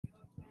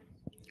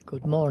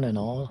Good morning,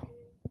 all.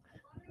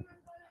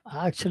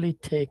 I actually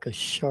take a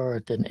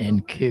short in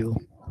NQ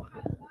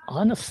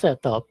on a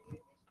setup.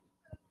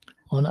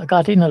 When I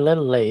got in a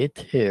little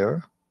late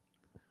here,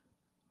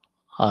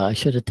 I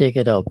should have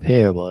taken it up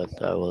here,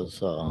 but I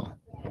was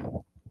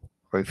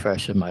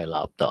refreshing my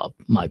laptop,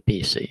 my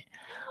PC.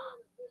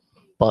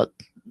 But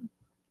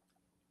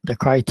the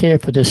criteria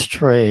for this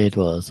trade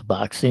was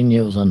vaccine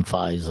news on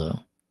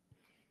Pfizer.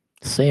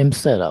 Same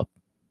setup.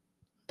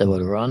 They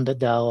would run the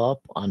Dow up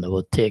and they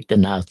would take the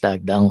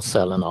NASDAQ down,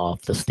 selling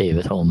off the stay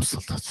at home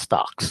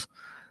stocks.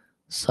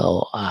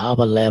 So I have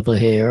a level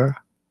here.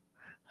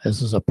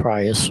 This is a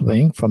prior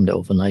swing from the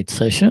overnight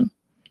session.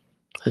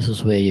 This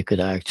is where you could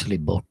actually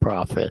book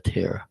profit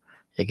here.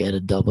 You get a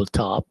double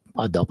top,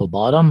 a double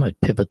bottom, it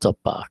pivots up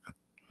back.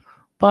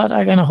 But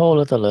I'm going to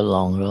hold it a little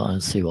longer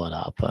and see what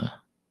happens.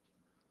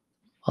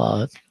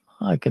 But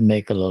I can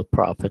make a little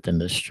profit in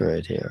this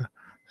trade here.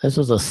 This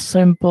is a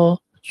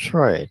simple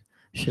trade.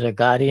 Should have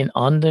got in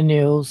on the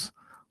news,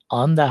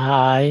 on the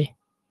high,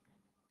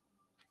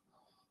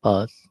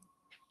 but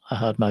I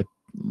had my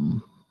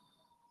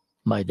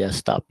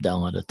desktop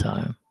down at the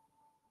time.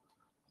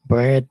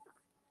 Bring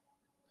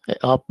it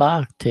up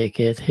back,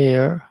 take it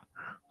here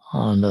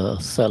on the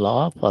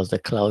sell-off as the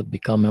cloud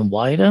becoming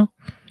wider.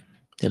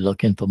 They're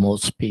looking for more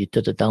speed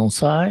to the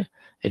downside.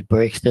 It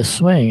breaks the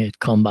swing. It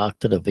come back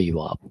to the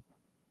VWAP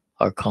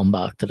or come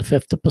back to the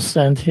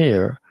 50%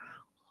 here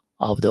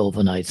of the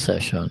overnight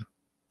session.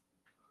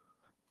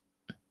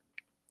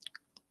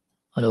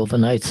 An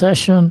overnight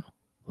session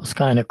was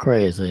kind of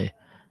crazy.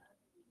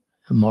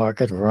 The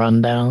market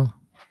rundown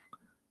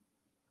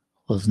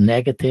was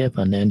negative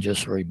and then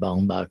just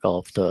rebound back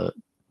off the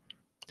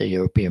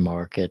European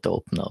market,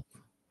 open up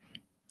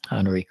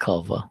and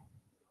recover.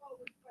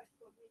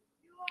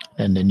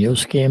 Then the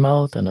news came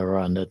out and I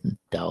ran the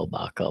Dow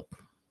back up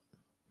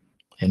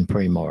in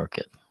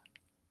pre-market.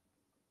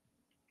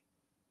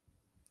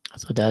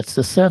 So that's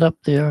the setup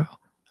there.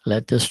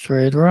 Let this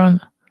trade run.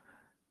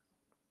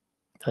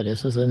 So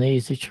this is an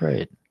easy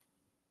trade.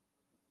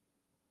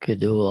 Could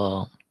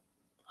do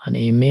an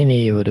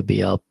E-mini, it would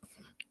be up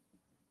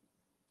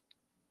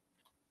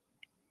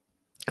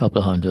a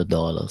couple of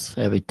 $100.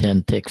 Every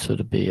 10 ticks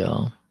would be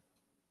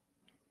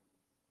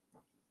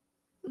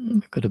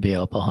could be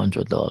up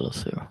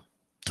 $100 here.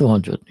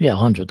 200, yeah,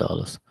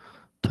 $100.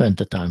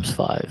 20 times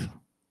 5.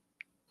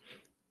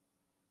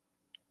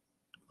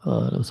 It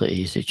was an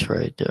easy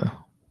trade there.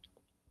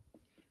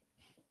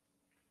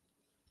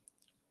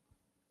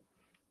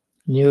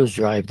 News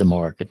drive the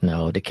market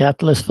now. The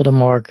catalyst for the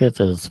market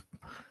is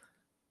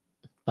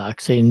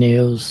vaccine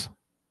news.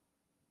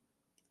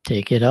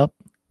 Take it up.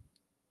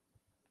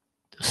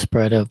 The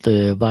spread of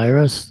the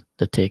virus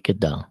to take it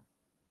down.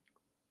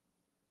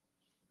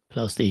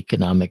 Plus the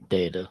economic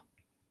data.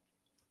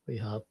 We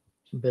have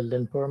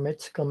building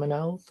permits coming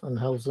out and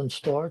housing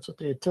starts at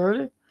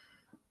 8:30.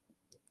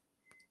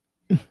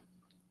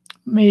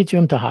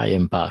 Medium to high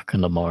impact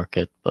in the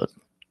market, but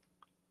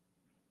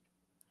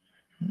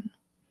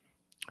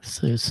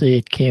so you see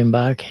it came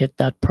back, hit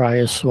that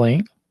prior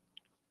swing.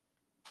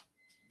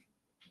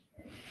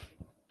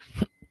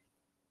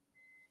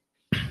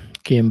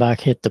 Came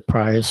back, hit the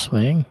prior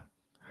swing,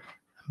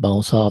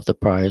 bounce off the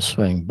prior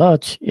swing,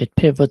 but it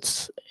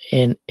pivots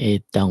in a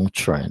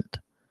downtrend.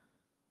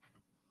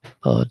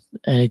 But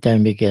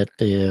anytime you get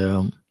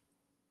the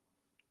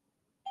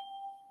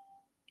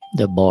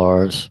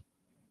bars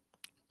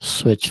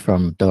switch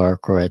from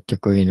dark red to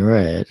green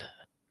red,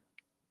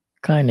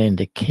 kind of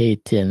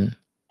indicating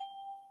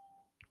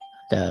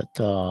that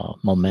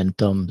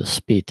momentum, the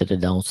speed to the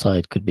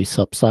downside could be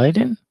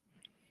subsiding.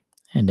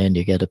 And then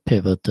you get a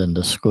pivot and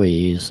the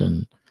squeeze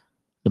and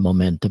the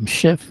momentum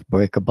shift,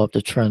 break above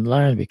the trend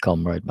line, we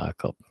come right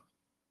back up.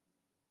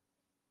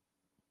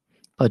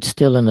 But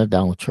still in a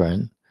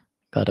downtrend.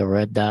 Got a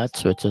red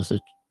dot, which is a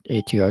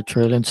ATR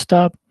trailing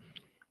stop.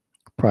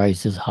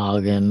 Price is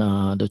hogging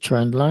the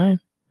trend line.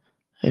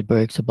 It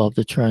breaks above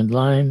the trend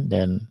line,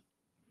 then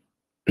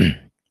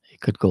it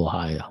could go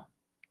higher.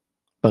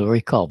 But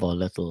recover a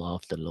little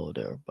off the low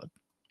there. But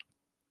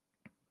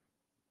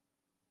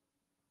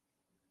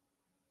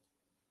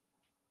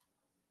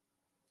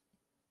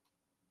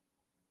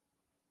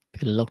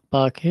if you look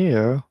back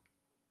here,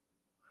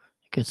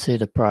 you can see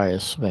the prior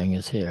swing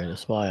is here.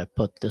 That's why I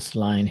put this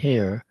line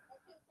here.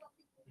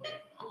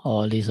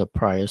 All these are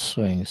prior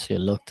swings. You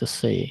look to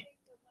see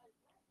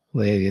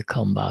where you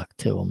come back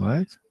to them,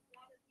 right?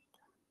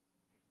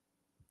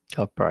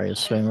 Got prior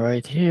swing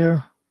right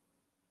here.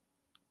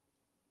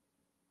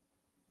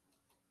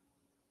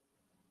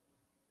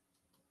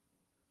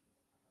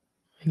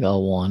 You got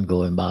one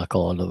going back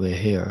all the way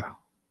here.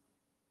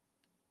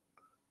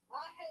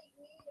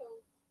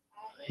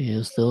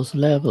 Here's those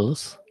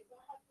levels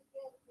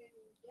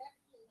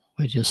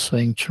with your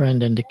swing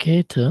trend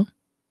indicator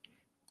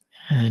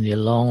and your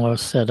longer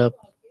setup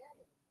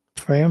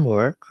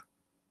framework,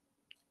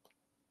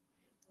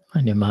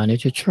 and you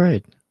manage your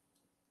trade.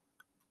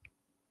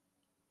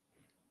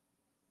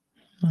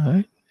 All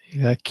right,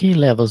 you got key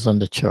levels on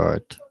the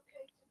chart.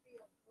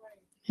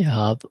 You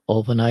have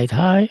overnight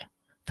high,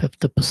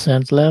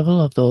 50%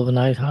 level of the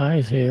overnight high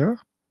is here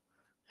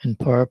in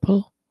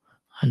purple,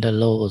 and the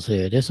low was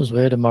here. This is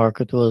where the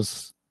market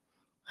was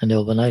in the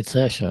overnight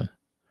session,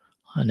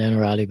 and then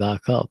rally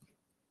back up.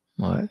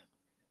 All right.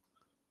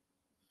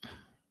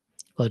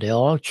 But they're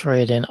all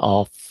trading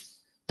off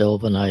the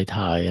overnight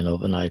high and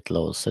overnight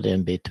low. So they're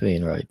in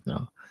between right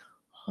now.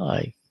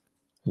 Like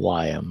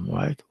YM,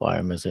 right?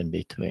 YM is in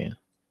between.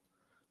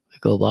 We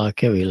go back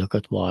here, we look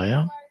at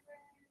YM.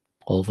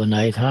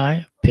 Overnight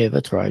high,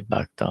 pivot right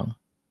back down.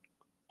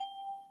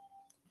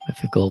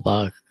 If you go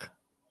back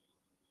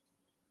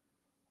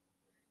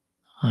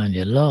and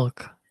you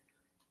look,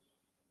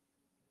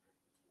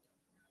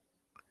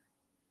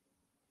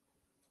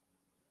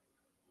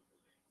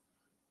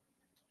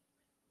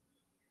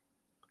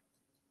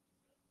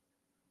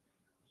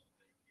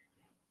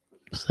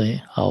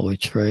 see how we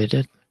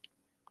traded.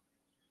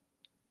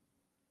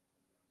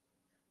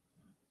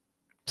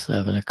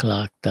 7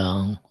 o'clock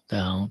down,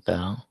 down,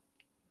 down.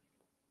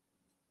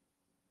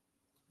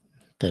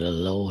 Did a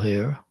low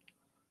here.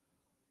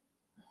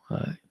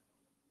 Right.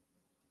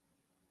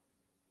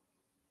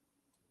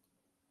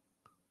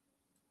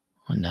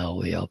 And now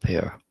we up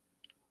here.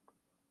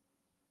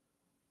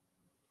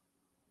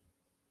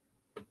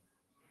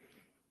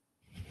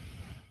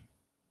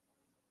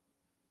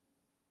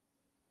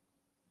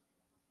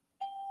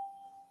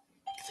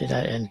 See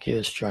that NQ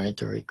is trying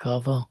to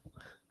recover,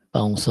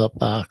 bounce up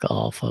back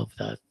off of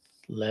that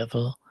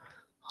level,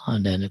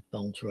 and then it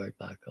bounced right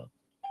back up.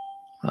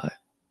 Right.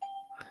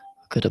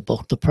 Could have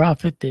booked the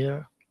profit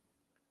there.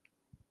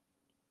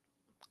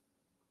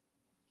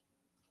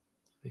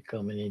 We're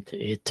coming into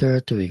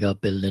 8:30. We got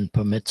building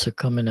permits are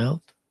coming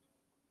out.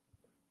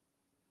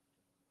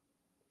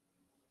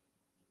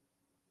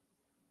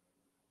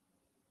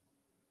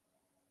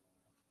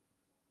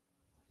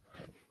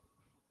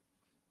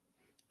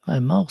 My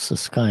mouse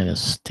is kind of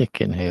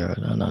sticking here. I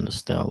don't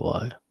understand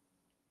why.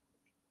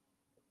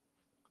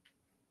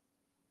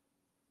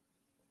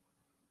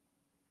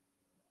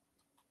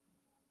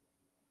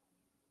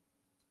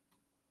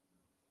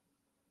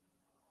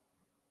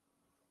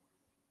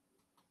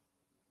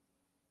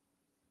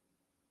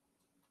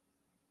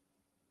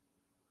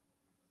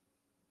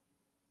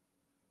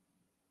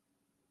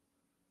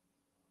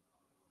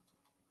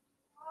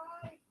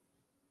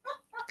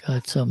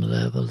 Got some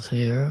levels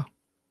here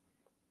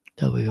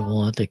that we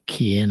want to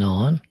key in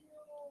on.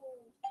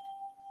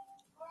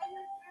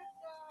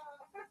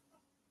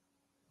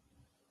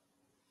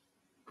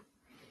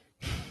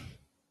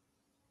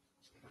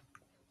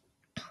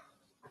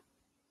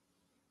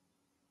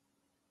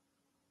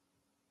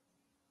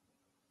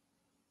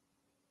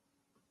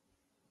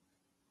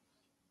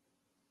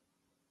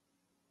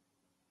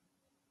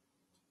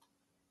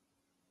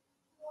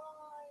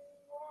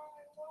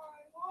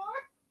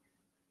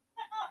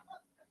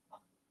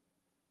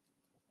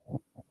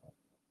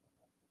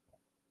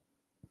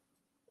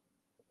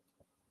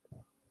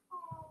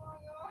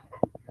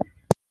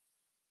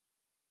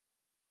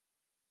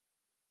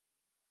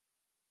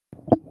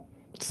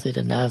 See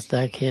the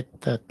NASDAQ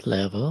hit that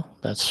level,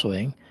 that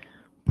swing,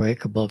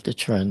 break above the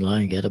trend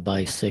line, get a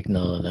buy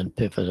signal, and then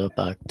pivot it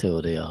back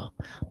to the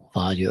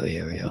value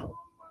area.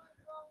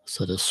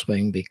 So the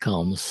swing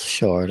becomes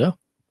shorter,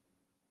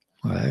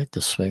 right?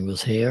 The swing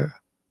was here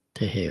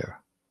to here,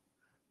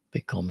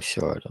 becomes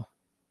shorter.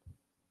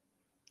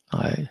 All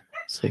right,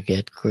 so you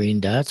get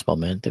green dots,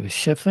 momentum is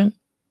shifting.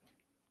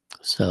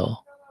 So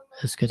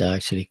this could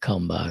actually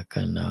come back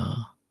and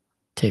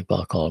take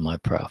back all my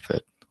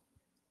profit.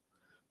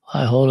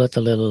 I hold it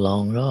a little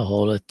longer. I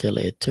hold it till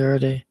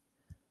 8:30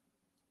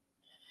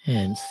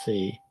 and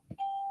see.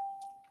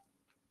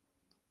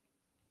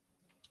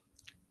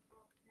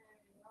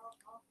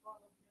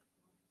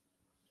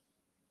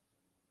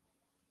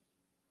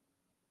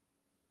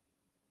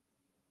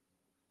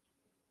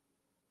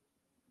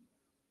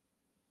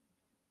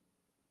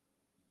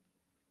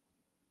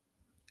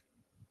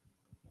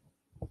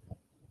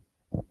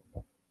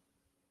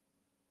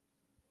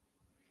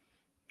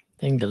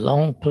 I think the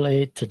long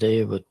play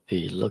today would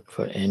be look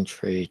for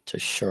entry to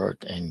short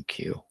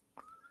NQ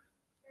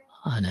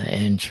and an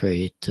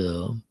entry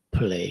to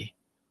play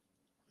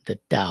the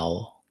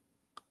Dow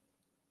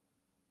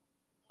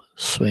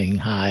swing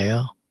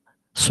higher,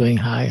 swing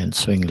high and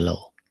swing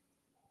low.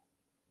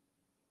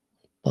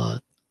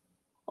 But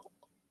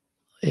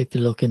if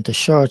you look into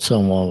short,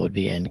 someone would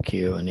be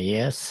NQ and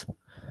ES,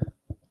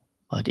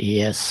 but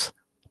ES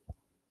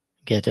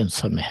getting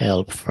some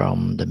help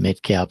from the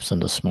mid caps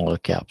and the smaller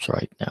caps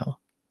right now,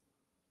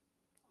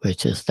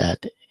 which is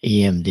that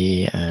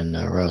EMD and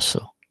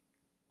Russell.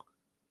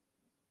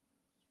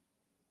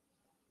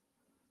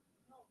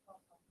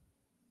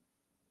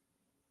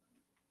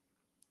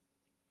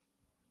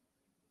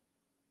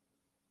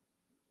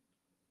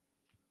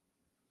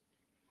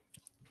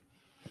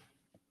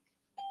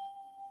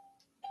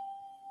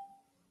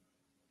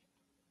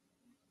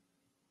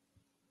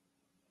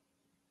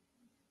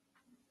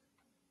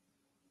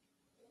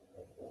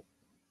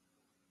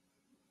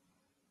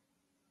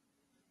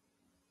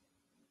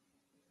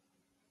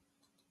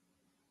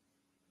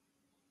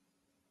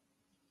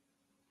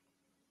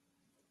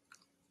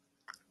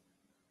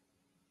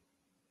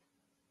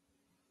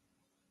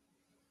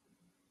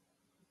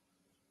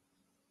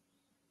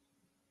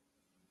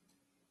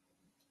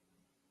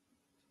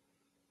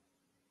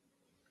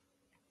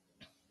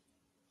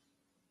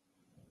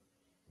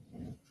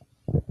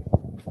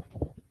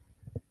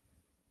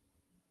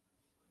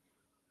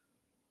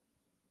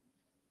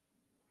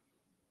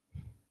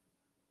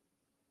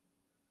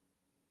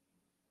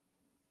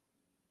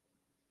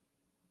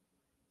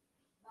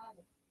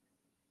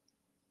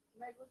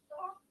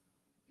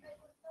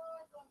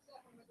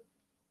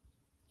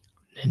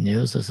 The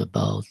news is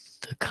about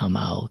to come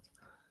out.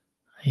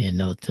 You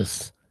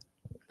notice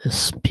the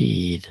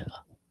speed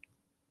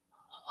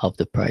of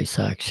the price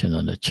action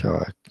on the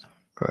chart,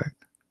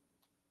 correct?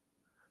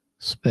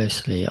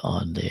 Especially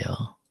on the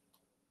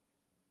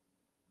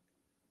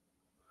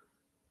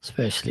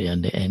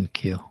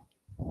NQ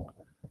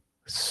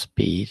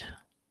speed.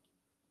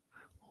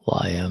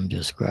 YM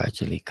just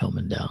gradually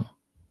coming down.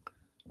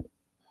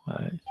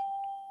 Right.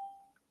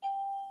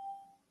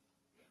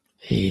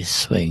 A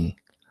swing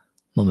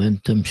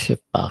momentum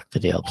shift back to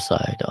the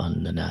upside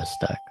on the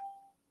Nasdaq.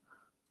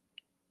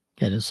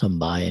 Getting some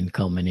buying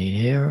coming in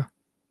here.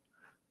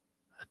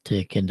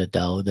 Taking the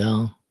Dow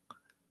down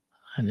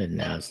and the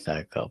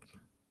Nasdaq up.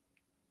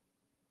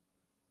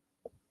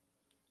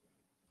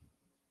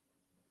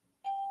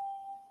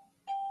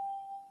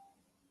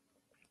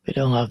 We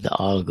don't have the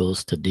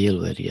algos to deal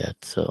with yet,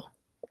 so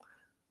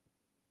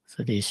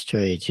these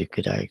trades you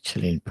could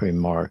actually in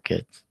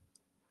pre-market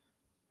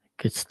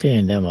could stay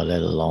in them a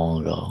little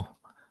longer.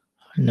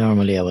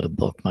 Normally I would have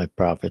booked my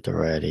profit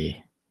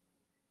already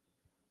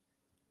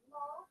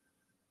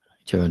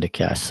during the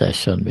cash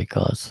session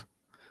because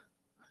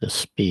the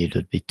speed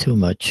would be too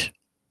much.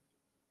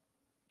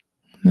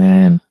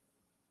 And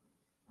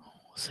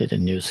we'll see the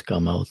news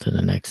come out in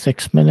the next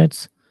 6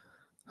 minutes.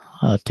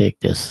 I'll take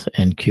this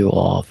NQ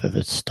off if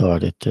it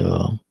started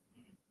to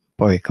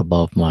break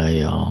above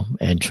my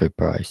entry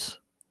price.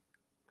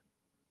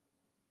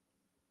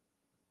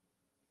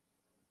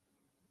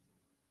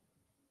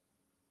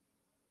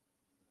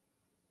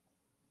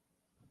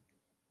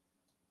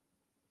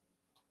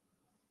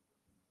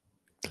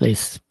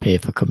 Please pay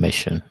for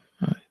commission.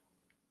 Right.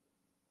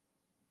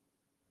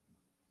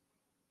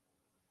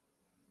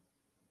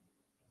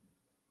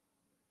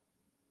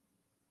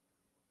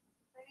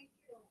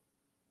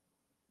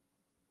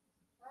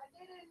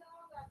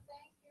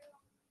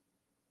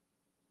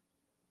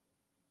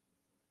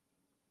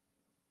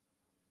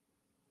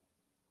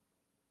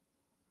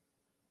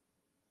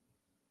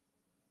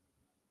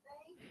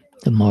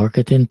 The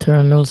market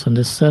internals and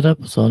the setup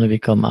has only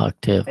become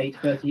active.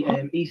 8:30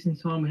 a.m. Eastern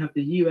Time, we have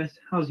the US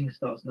housing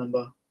starts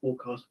number,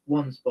 forecast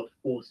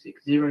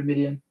 1.460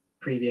 million,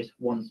 previous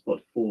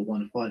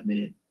 1.415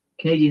 million.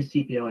 Canadian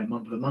CPI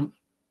month over month,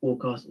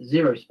 forecast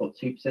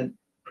 0.2%,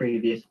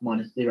 previous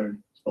minus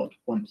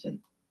 0.1%.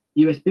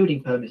 US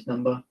building permits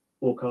number,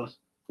 forecast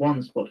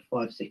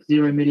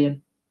 1.560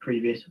 million,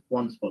 previous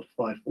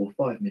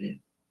 1.545 million.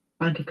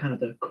 Bank of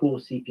Canada core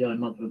CPI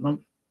month over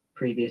month,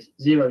 previous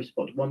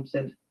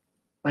 0.1%.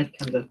 Bank of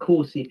Canada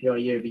core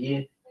CPI year over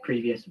year,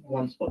 previous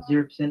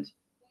 1.0%.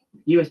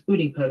 US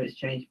building permits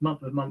change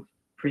month over month,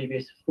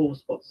 previous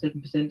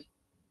 4.7%.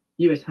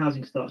 US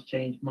housing starts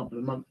change month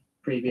over month,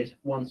 previous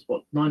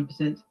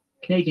 1.9%.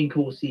 Canadian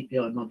core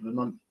CPI month over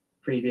month,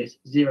 previous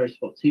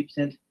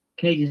 0.2%.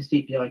 Canadian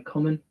CPI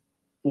common,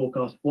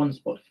 forecast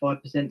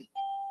 1.5%,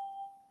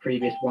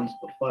 previous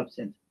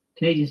 1.5%.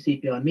 Canadian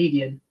CPI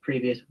median,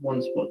 previous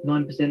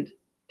 1.9%.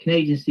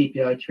 Canadian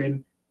CPI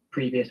trim,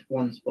 previous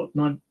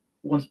 1.8%.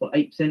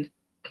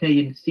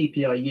 Canadian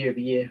CPI year over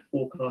year,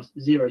 forecast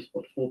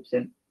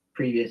 0.4%,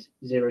 previous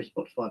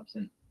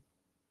 0.5%.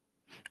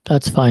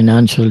 That's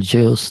Financial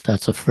Juice.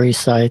 That's a free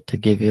site to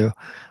give you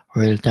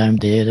real-time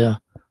data.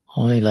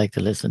 Only like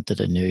to listen to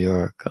the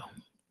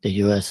the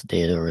US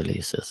data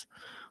releases.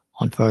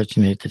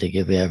 Unfortunately, they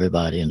give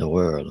everybody in the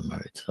world,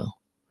 right?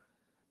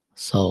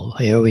 So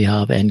here we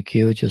have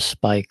NQ just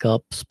spike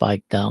up,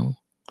 spike down,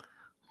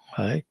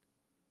 right?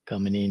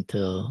 Coming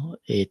into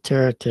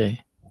 8:30.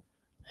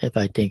 If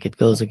I think it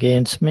goes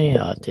against me,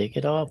 I'll take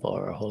it off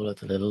or hold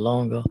it a little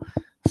longer,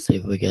 see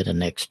if we get a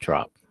next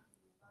drop.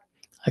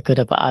 I could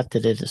have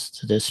added it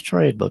to this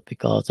trade, but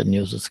because the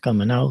news is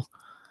coming out,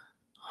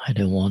 I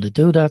didn't want to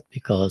do that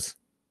because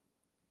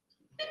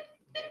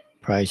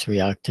price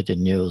react to the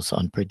news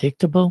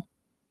unpredictable.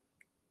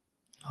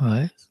 All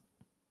right.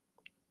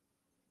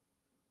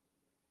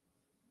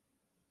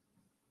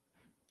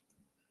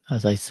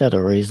 As I said,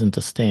 a reason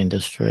to stay in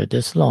this trade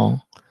this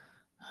long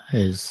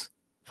is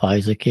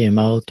Pfizer came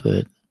out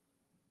with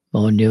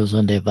more news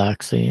on their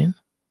vaccine.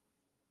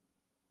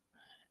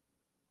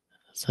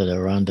 So they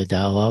run the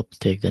Dow up,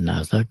 take the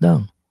Nasdaq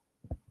down.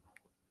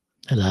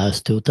 The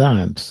last 2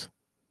 times.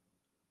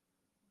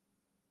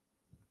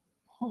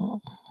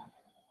 On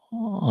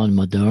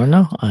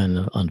Moderna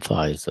and on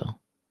Pfizer.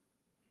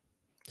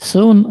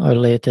 Soon or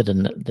later,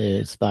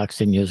 this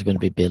vaccine news is going to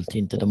be built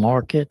into the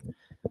market,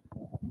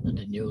 and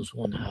the news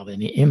won't have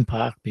any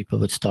impact. People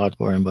would start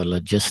worrying about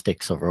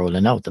logistics of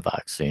rolling out the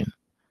vaccine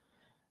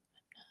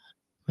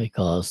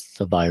because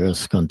the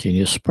virus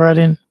continues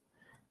spreading,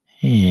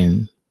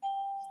 and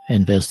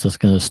investors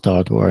going to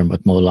start worrying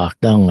about more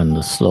lockdown and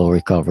the slow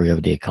recovery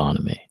of the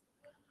economy.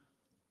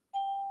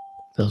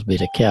 Those be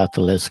the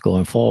catalysts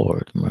going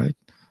forward, right?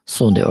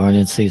 Soon the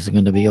earnings season is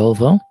going to be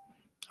over.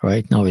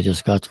 Right now, we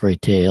just got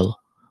retail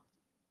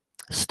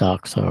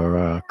stocks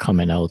are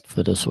coming out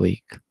for this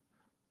week.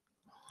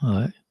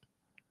 All right.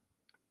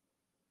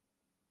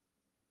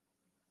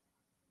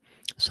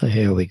 So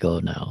here we go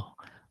now.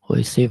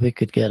 We see if we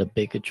could get a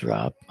bigger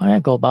drop. I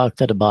go back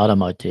to the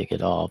bottom, I take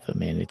it off. I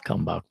mean, it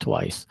come back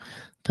twice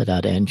to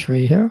that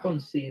entry here. On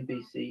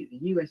CNBC, the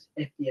US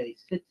FDA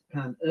set to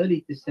plan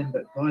early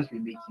December advisory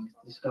meetings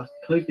to discuss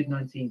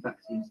COVID-19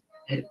 vaccines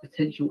ahead of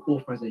potential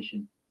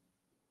authorization.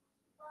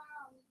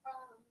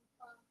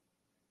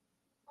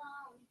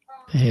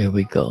 Here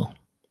we go.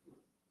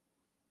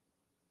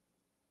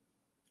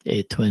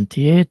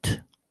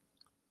 828.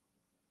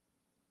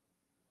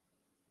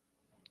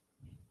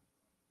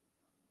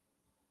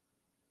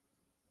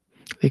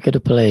 We could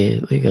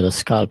have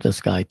scalped this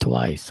guy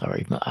twice or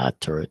even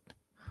after it.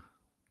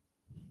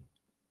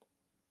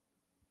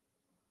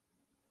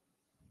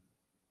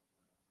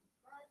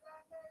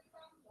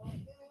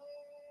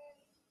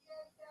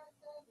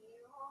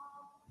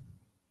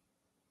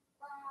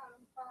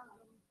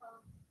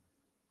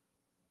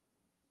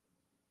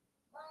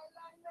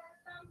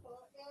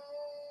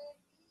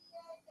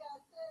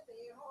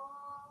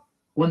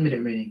 One minute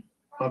remaining.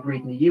 I'll be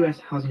reading the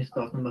US housing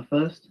starts number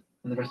first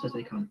and the rest as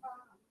they come.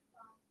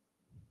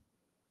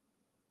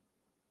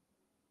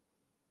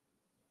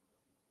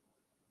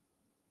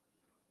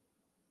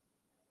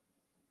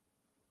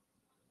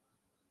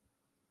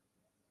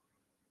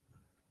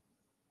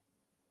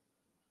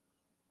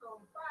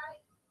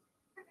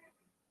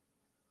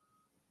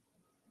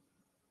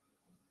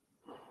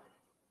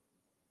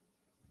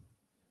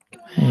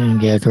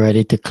 And get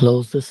ready to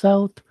close this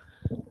out.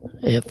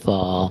 If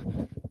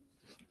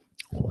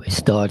we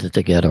started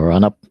to get a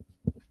run up,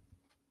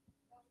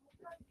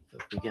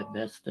 if we get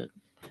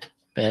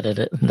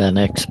better than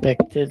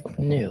expected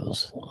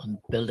news on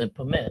building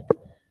permit,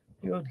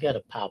 you would get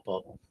a pop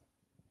up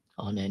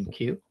on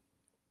NQ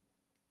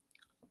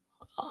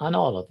on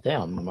all of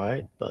them,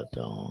 right? But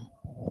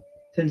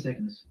 10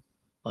 seconds.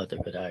 but they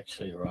could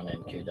actually run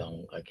NQ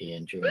down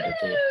again during the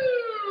day.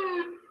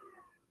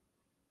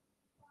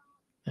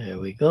 There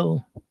we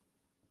go.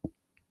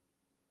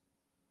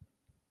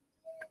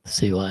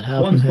 See what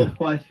happens here.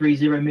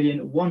 1.530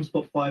 million,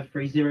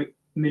 1.530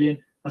 million.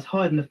 That's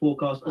higher than the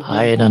forecast.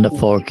 Higher than the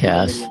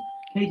forecast.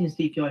 Canadian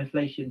CPI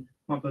inflation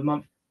month over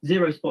month,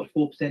 0.4%,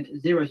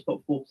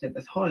 0.4%.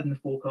 That's higher than the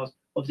forecast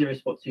of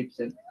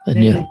 0.2%.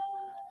 The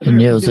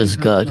news is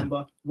good.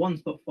 Number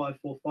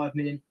 1.545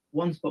 million,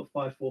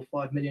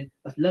 1.545 million.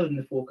 That's lower than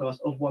the forecast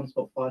of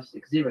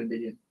 1.560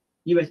 million.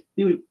 US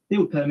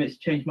build permits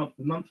change month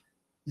to month.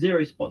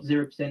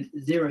 0.0%,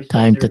 0.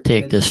 Time to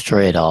take this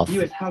trade off.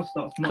 US house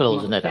starts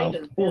Closing it out.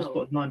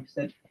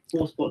 4.9%,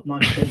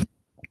 4.9%.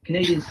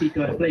 Canadian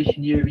CPI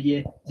inflation year over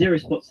year,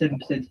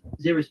 0.7%,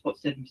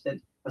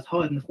 0.7%. That's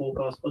higher than the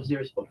forecast of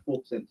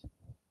 0.4%.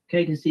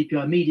 Canadian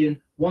CPI median,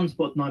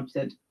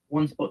 1.9%,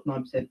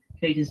 1.9%.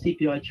 Canadian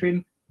CPI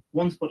trim,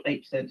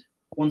 1.8%,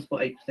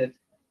 1.8%.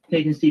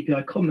 Canadian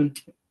CPI common.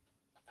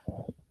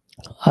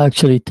 I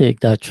actually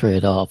take that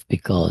trade off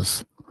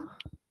because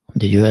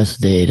the US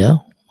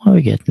data, well,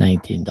 we get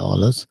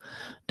 $19.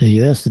 The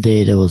US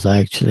data was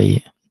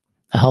actually,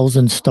 the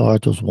housing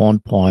start was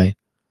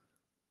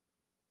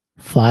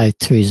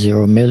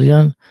 1.530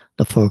 million.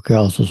 The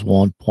forecast was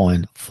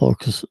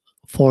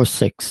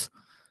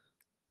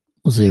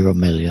 1.460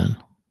 million.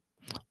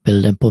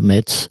 Building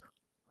permits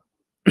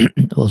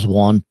was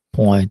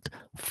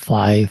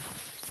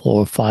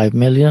 1.545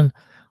 million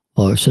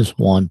versus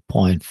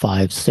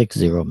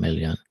 1.560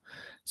 million.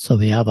 So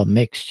we have a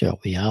mixture.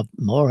 We have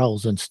more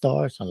housing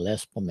starts and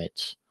less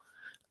permits.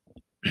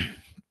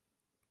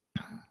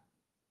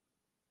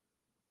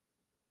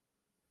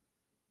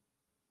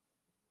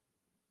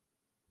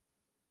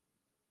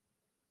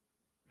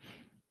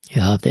 You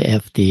have the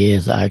FDA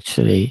is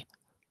actually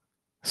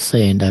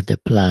saying that they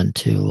plan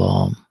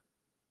to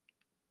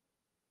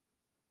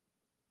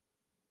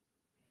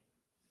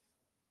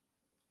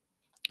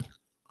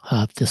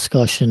have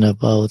discussion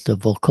about the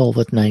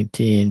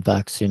COVID-19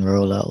 vaccine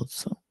rollout.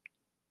 So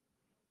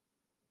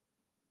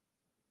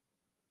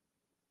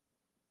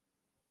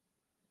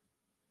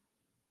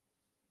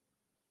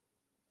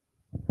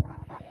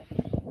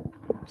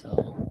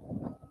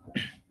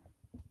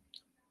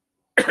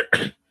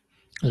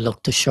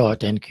look to short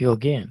NQ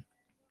again.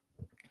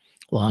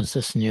 Once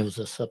this news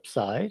is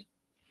subside,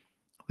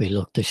 we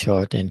look to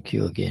short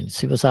NQ again.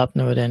 See what's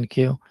happening with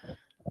NQ?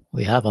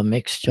 We have a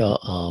mixture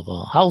of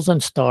housing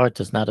start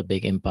is not a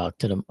big impact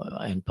to the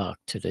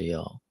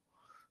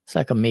it's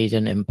like a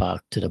median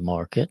impact to the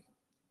market.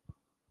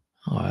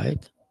 All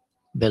right,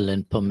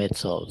 building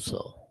permits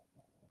also,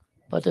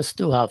 but they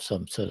still have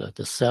some sort of,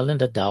 they're selling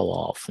the Dow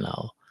off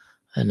now,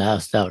 and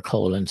NASDAQ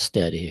holding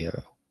steady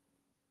here.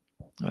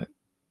 All right.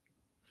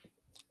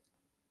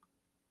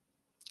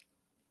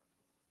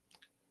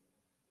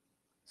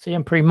 See,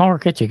 in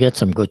pre-market, you get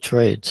some good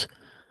trades.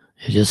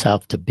 You just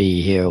have to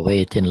be here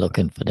waiting,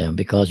 looking for them,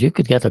 because you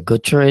could get a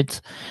good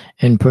trades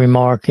in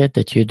pre-market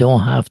that you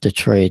don't have to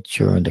trade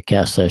during the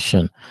cash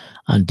session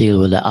and deal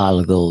with the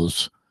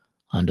algos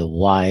and the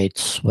wide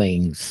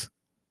swings,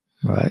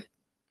 right?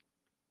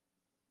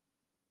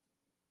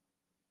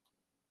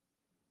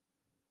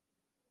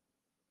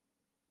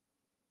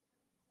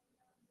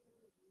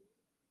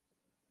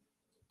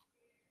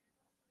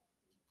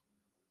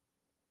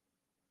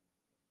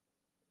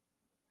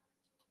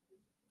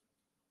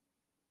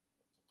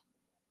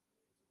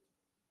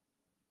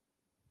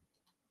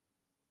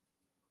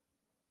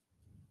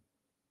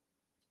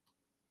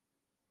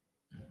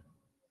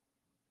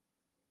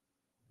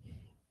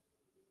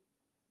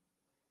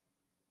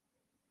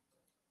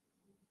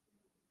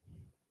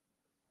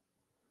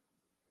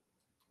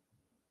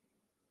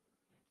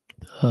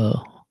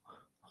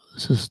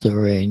 This is the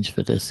range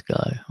for this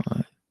guy. All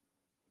right.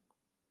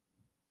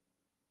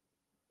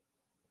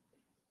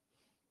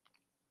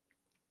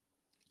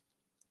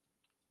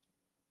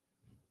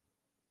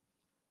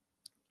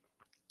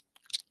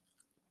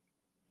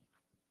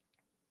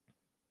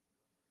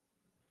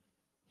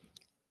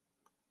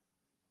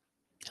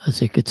 As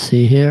you could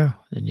see here,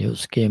 the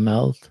news came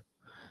out.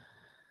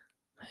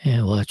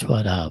 And watch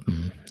what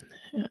happened.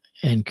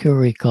 NQ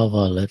recover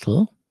a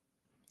little,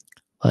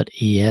 but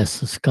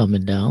ES is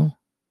coming down.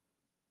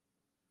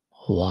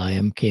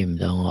 YM came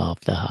down off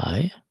the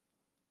high.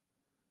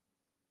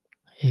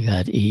 You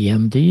got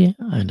EMD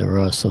and the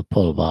Russell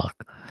pullback.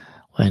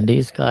 When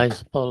these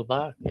guys pull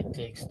back, it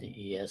takes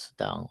the ES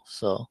down.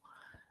 So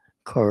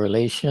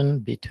correlation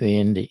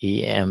between the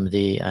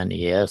EMD and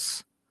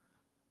ES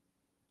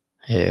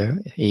here,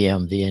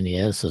 EMD and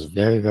ES is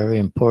very, very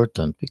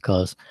important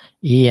because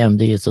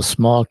EMD is the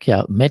small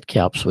cap, mid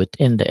caps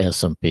within the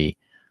S&P.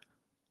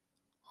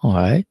 All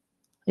right.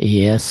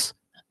 ES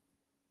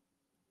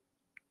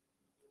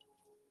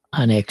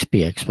and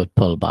XPX would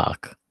pull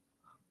back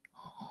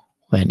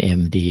when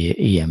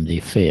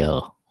EMD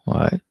fail,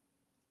 right?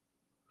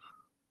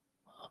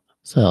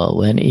 So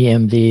when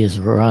EMD is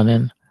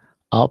running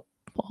up,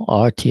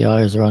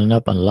 RTR is running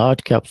up, and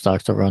large cap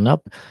stocks to run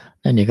up,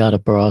 then you got a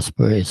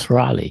prosperous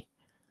rally,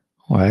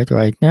 right?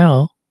 Right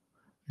now,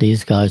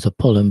 these guys are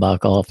pulling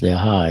back off their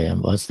high,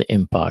 and what's the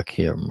impact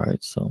here,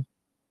 right? So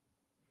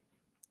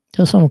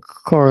there's some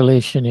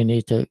correlation you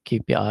need to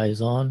keep your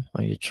eyes on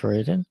when you're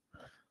trading.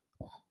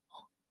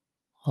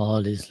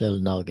 All these little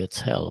nuggets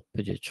help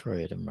with your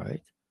trading,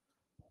 right?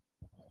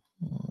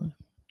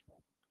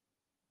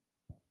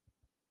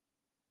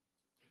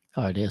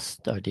 Are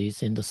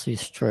these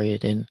indices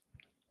trading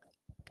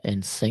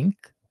in sync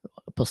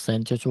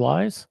percentage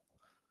wise?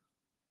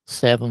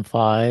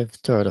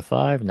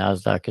 7.535.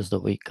 Nasdaq is the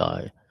weak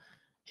guy.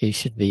 He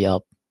should be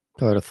up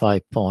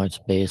 35 points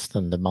based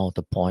on the amount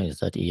of points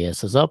that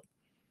ES is up.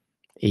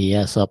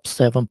 ES up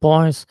 7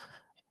 points.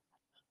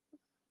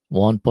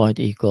 1 point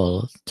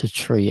equal to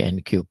 3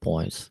 NQ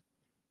points.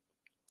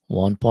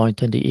 1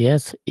 point in the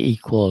ES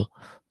equal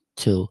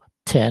to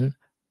 10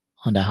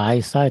 on the high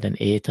side and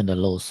 8 on the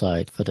low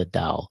side for the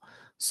Dow.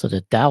 So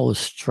the Dow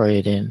is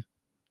trading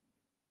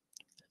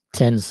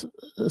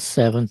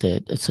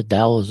 10.70. It's a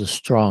Dow is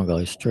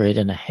stronger. It's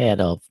trading ahead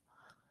of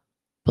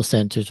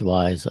percentage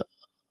wise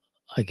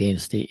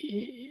against the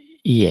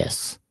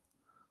ES.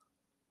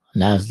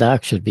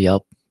 Nasdaq should be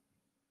up,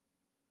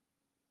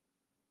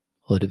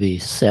 would be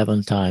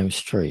 7 times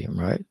 3,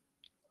 right?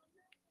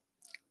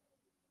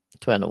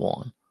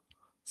 21.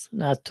 It's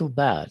not too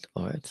bad,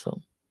 all right?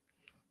 So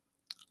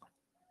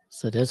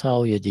that's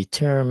how you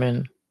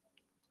determine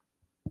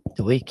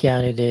the weak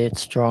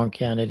candidates, strong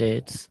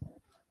candidates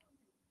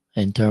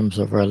in terms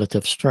of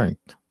relative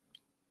strength.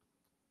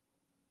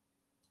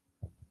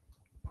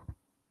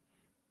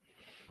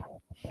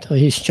 So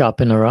he's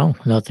chopping around,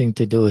 nothing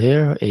to do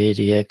here.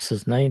 ADX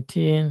is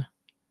 19,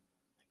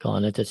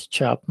 going into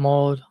chop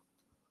mode.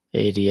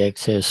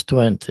 ADX is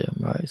 20,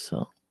 right?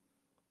 So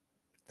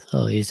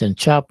he's in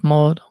chop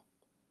mode.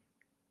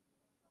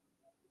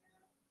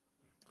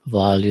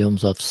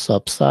 Volumes of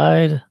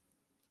subside,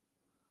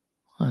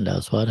 and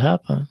that's what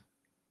happened.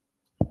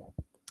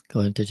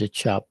 Go into the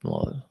chop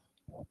mode.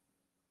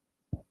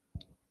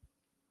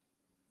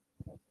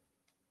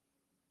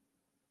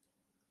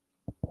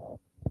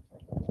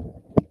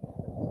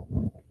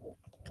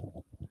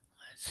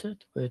 That's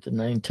it. Wait to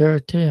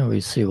 9:30 and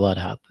we see what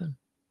happened.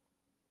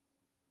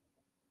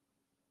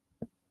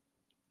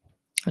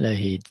 Let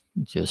he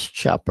just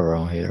chop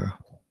around here.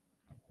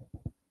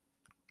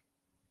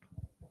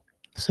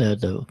 So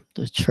the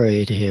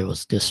trade here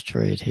was this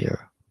trade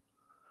here.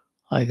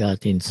 I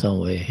got in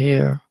somewhere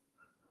here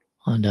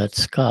on that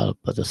scalp,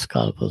 but the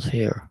scalp was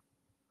here.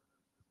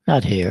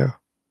 Not here.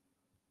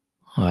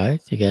 All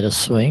right, you get a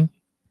swing,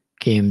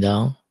 came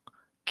down,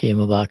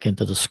 came back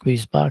into the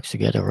squeeze box. You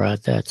get a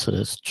right that. So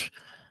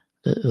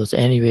it was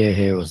anywhere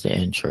here was the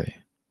entry.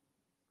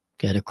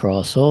 Get a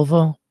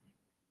crossover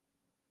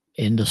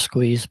in the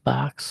squeeze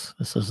box.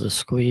 This is the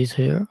squeeze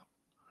here.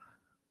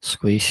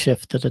 Squeeze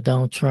shift to the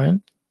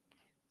downtrend.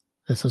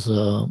 This is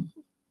a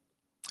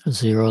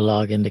zero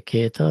log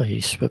indicator. He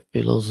slipped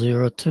below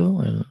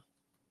 0.2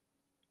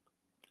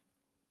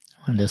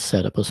 and the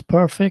setup was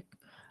perfect.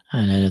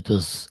 And then it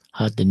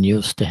had the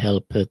news to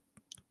help it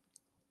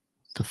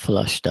to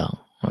flush down.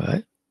 All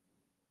right.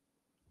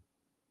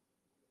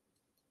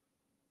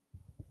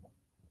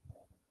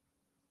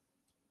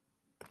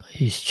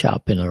 He's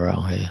chopping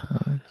around here.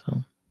 All right,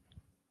 so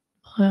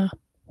yeah,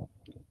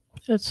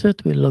 that's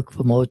it. We look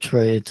for more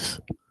trades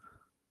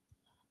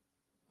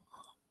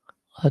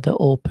at the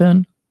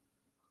open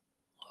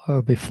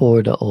or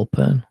before the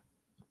open.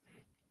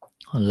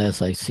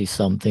 Unless I see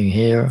something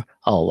here.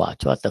 Oh,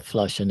 watch what the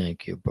flush and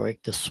NQ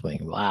break the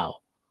swing.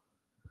 Wow.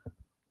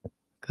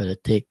 Gotta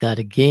take that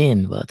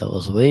again, but I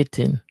was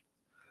waiting.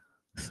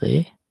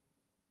 See?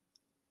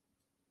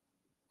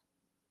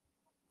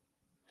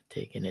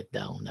 Taking it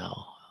down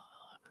now.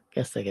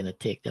 Guess they're gonna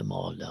take them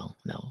all down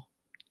now.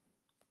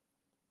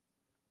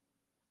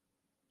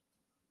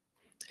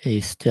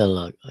 He's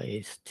still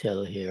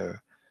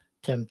here,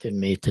 tempting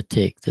me to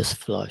take this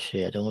flush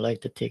here. I don't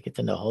like to take it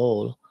in the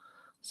hole,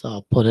 so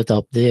I'll put it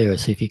up there.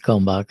 See if he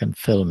come back and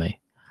fill me.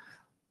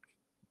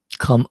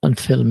 Come and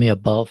fill me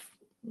above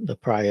the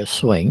prior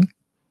swing.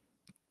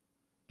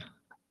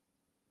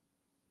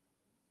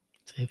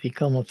 See if he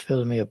come and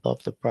fill me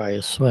above the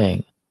prior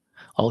swing.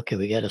 Okay,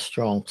 we get a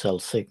strong sell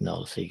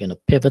signal. So you're gonna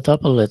pivot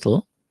up a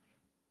little.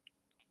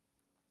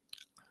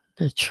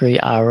 The three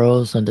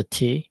arrows and the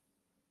T.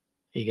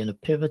 You're gonna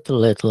pivot a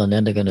little, and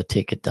then they're gonna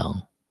take it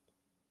down.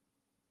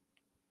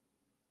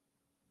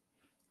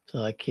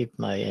 So I keep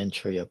my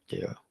entry up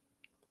there.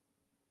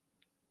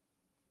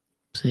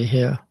 See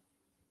here?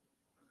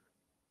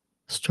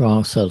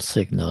 Strong sell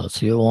signal.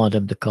 So you want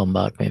him to come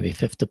back maybe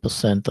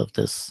 50% of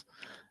this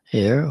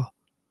here.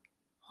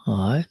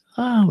 All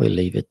right. We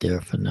leave it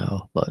there for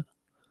now. But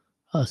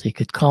as he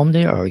could come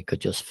there or he could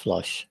just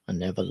flush and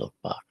never look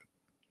back.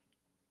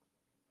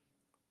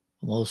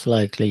 Most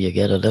likely you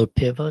get a little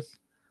pivot.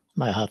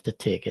 Might have to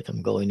take it.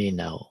 I'm going in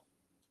now.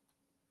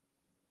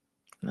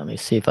 Let me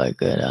see if I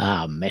could.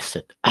 Miss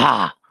it.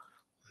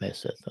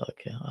 Miss it.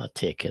 Okay, I'll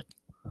take it.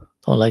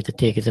 Don't like to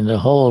take it in the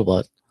hole,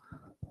 but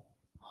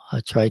I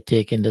tried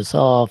taking this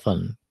off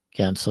and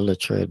cancel the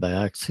trade by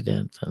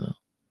accident.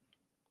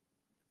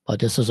 But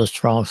this is a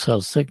strong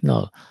sell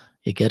signal.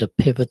 You get a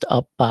pivot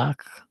up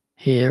back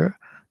here.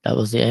 That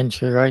was the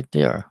entry right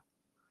there.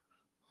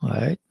 All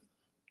right.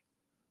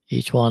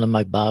 Each one of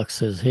my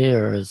boxes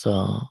here is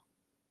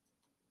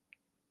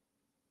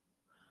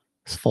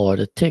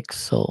 40 ticks.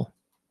 So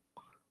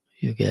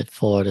you get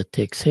 40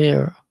 ticks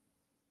here.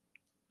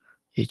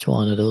 Each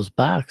one of those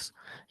backs.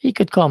 You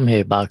could come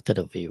here back to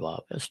the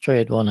VWAP. This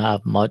trade won't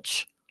have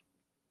much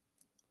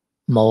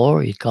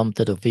more. You come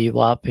to the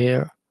VWAP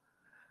here.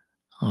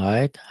 All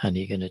right. And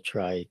you're going to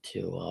try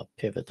to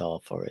pivot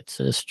off for it.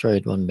 So this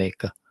trade won't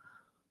make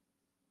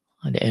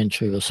an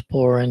entry was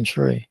poor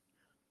entry.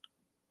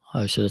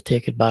 I should have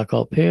taken it back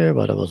up here,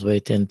 but I was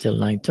waiting until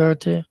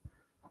 9:30.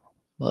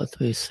 But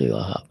we see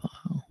what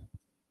happens.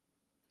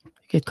 You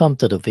could come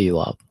to the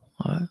VWAP.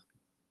 All right.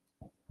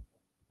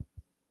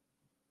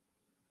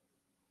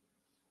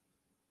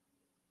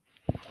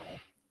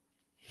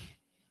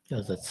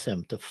 Because it's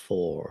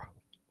 74.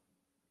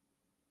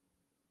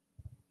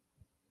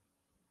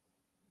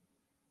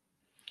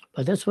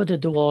 But that's what they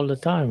do all the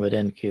time with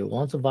NQ.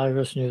 Once the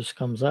virus news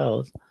comes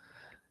out,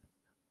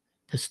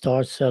 they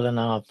start selling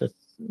off the,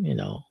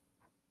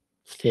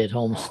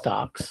 stay-at-home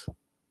stocks.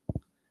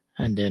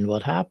 And then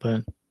what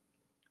happened?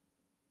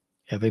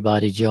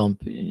 Everybody join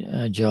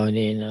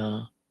in,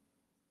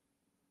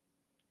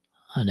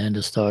 and then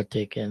they start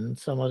taking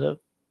some of the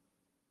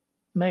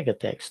mega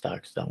tech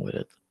stocks down with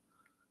it.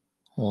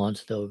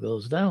 Once though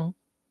goes down,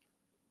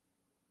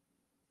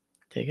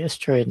 they guess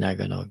trade not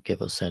gonna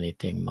give us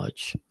anything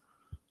much.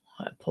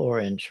 Poor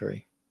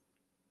entry.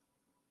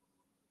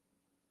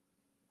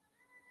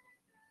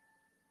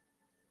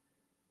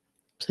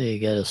 So you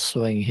get a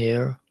swing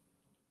here,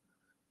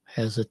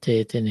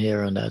 hesitate in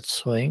here on that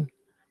swing,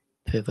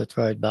 pivot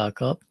right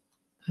back up.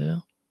 Yeah.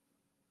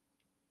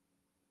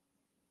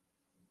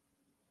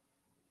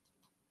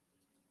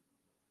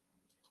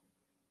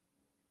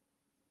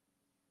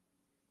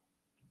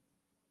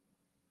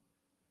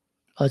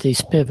 But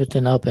he's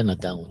pivoting up in a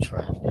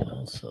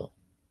downtrend, so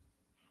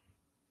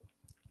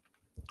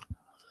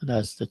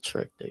that's the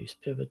trick there. He's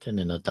pivoting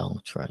in a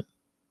downtrend.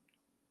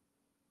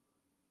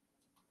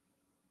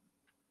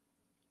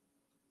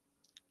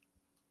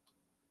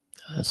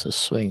 That's a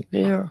swing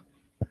there.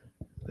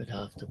 We'd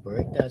have to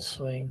break that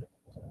swing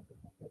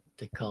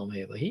to come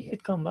here. But he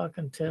could come back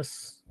and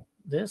test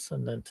this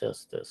and then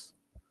test this.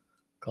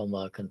 Come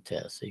back and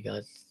test. He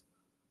got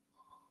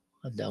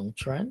a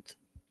downtrend,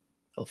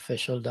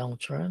 official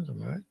downtrend,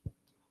 right?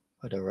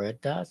 With the red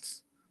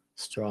dots,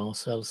 strong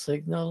sell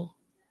signal,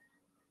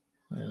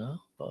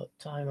 but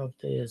time of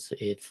day is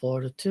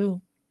 8:42.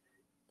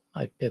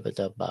 I pivot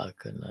that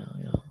back and,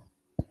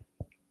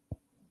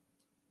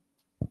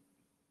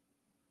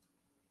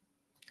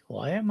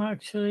 why am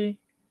actually,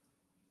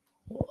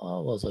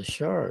 was a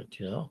short,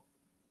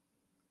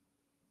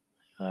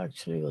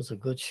 actually was a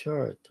good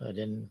short. I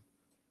didn't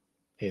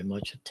pay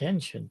much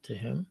attention to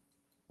him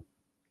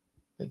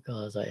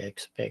because I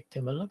expect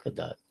him to look at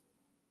that.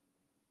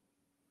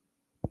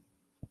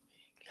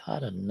 He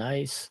had a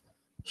nice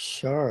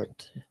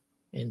short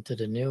into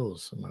the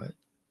news, right?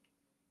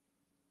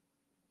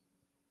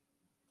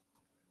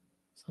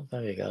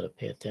 Sometimes you got to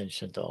pay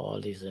attention to all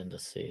these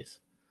indices.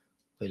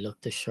 We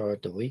look to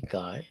short the weak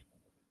guy.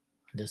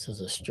 This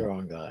is a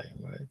strong guy,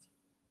 right?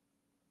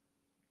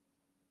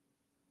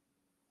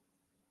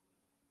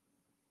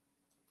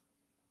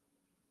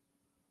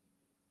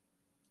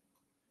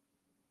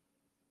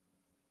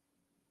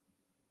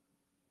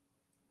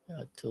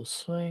 Got to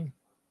swing.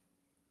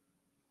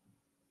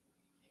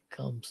 He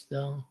comes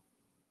down.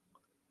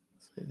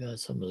 So we got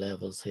some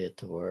levels here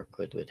to work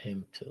with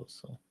him too.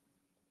 So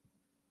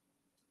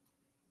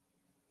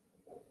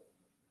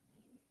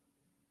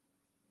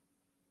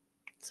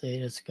see,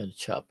 it's gonna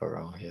chop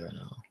around here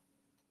now.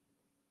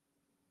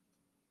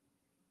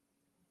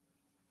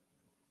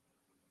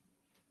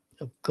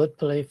 A good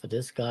play for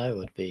this guy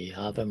would be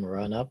have him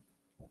run up,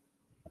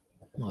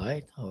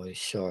 right? Or we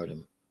short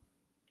him.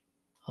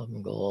 Have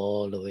him go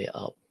all the way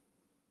up.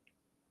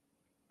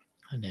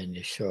 And then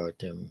you short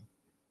him.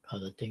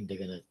 Because I think they're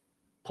going to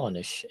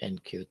punish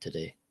NQ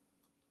today.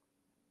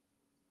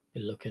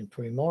 You look in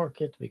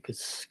pre-market, we could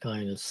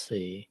kind of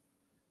see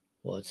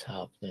what's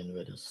happening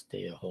with the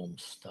stay-at-home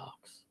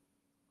stocks.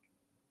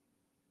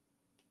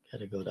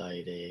 Get a good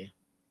idea.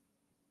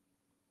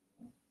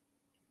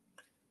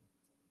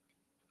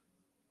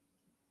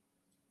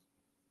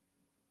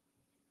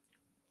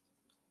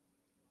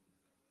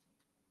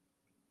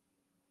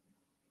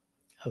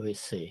 How we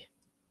see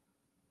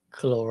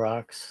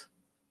Clorox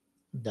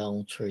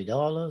down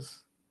 $3.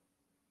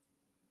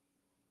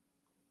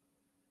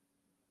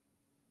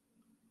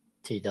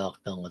 T-Doc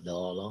down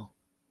 $1.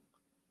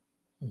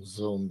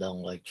 Zoom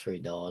down like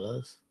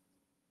 $3.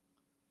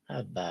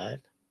 Not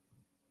bad.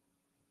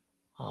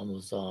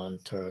 Amazon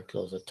third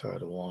close at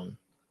 31,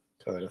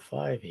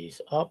 35. He's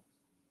up.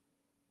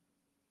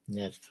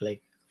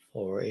 Netflix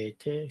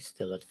 480,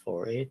 still at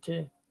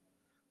 480.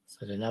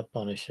 So they're not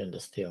punishing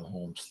the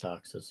stay-at-home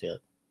stocks as yet.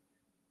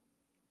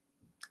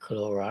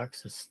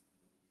 Clorox is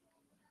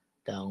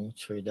down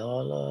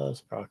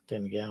 $3. Procter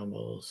 &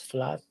 Gamble's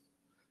flat.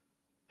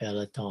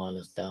 Peloton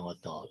is down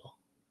 $1.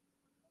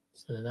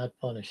 So they're not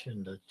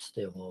punishing the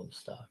stay-at-home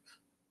stocks.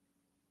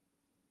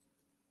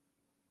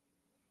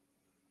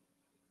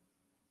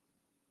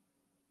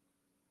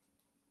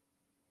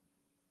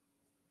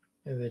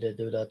 Maybe they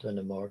do that when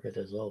the market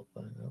is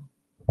open. You know?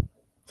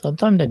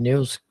 Sometimes the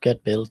news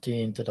get built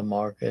into the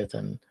market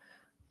and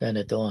then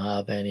it don't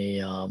have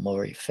any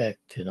more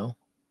effect, you know.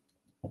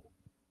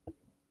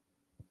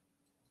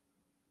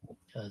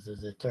 Because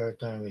it's the third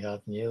time we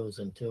have news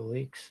in 2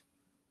 weeks.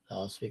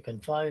 Last week on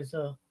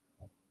Pfizer,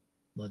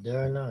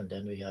 Moderna, and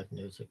then we had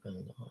news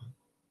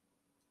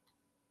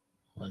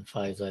on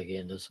Pfizer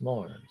again this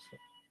morning. So.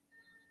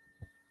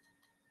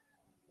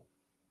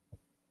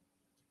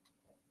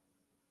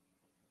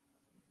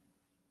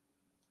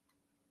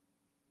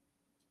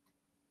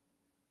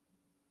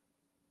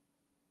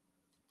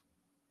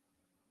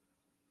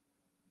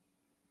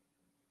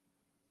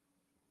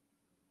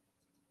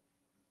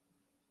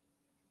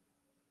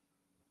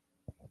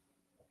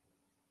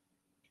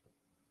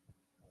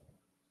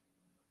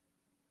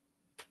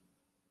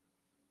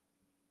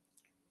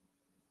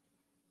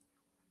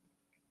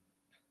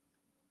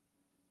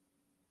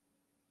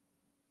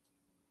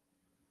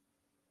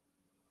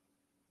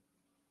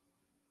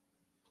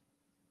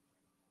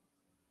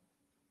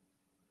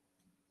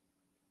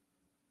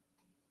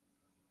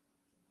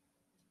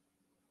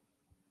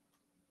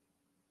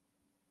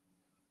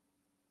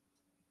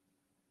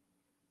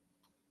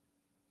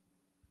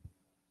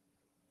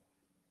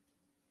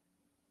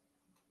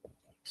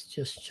 It's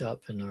just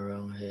chopping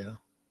around here.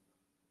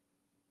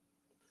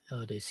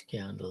 How these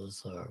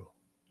candles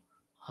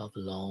have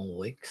long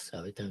wicks.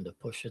 Every time they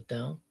push it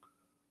down,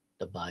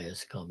 the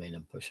buyers come in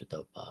and push it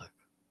up back.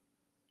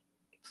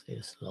 See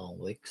it's long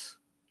wicks.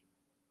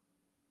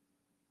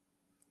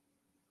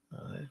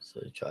 Alright, so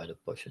you try to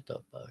push it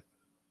up back.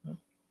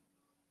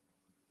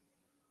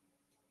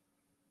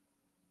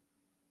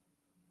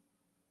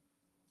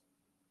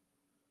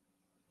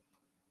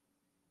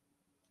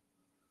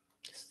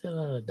 Still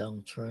on a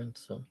downtrend,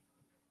 so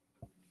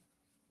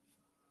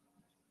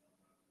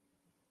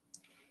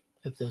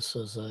if this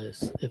was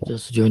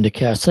during the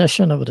cash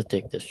session, I would have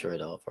taken this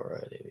trade off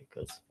already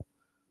because it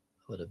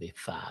would have been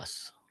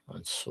fast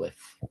and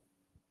swift.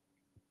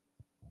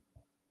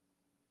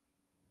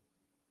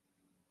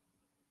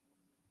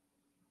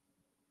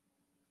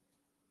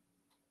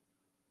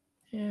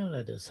 Yeah,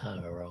 let this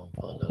hang around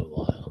for a little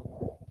while.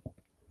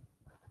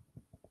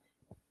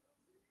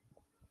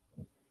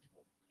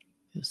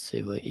 You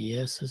see what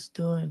ES is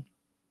doing.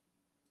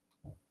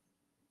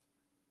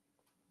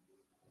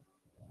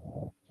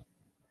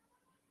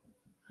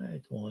 I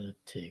don't want to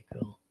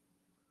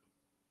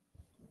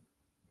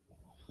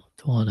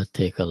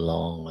take a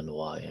long on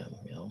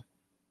YM, you know.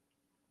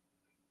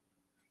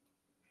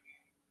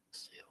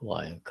 See if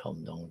YM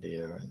come down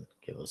there and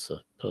give us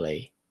a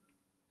play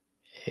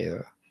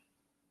here.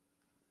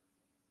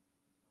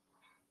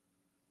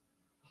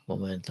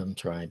 Momentum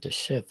trying to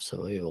shift,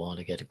 so we want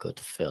to get a good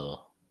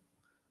fill.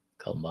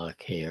 Come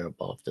back here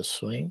above the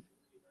swing.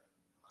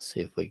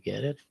 See if we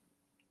get it.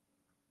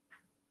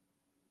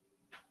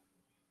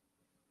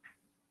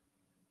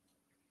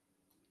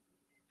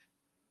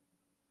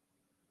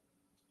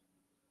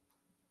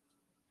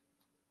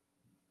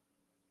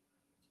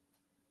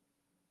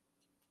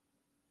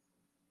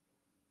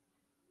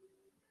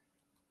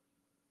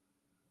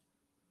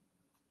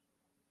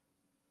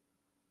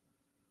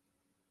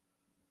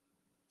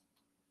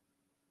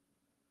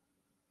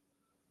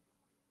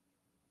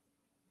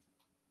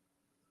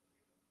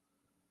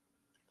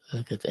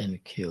 Look at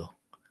NQ. All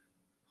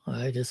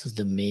right, this is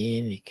the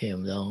mean. He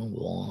came down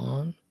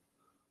 1,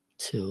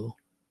 2,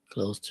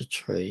 close to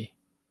 3.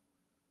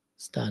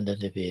 Standard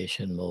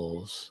deviation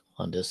moves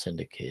on this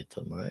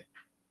indicator, right?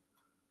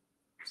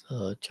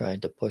 So trying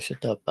to push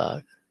it up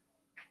back.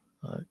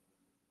 All right.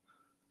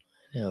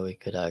 We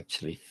could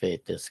actually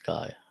fade this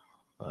guy,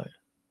 right?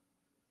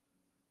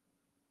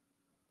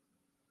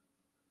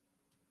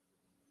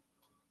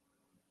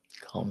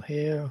 Come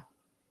here,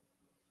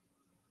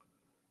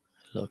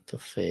 look to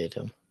fade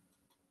him.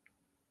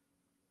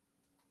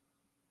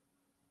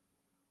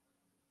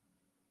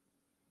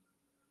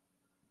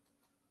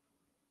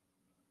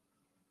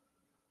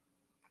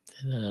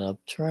 Then an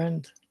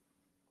uptrend,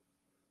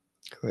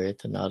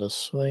 create another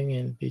swing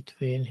in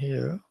between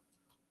here.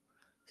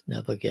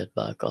 Never get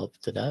back up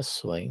to that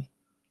swing.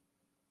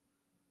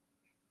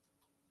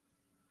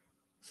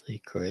 So you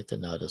create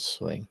another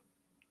swing.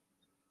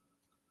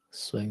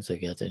 Swings are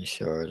getting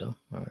shorter,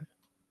 right?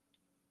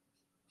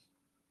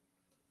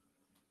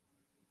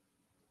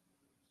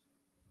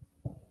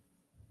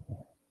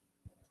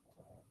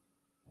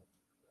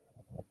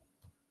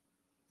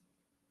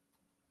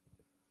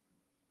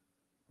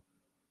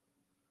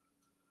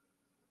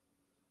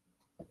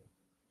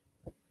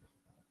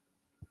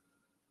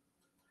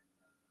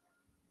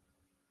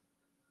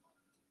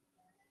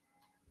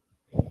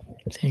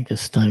 I think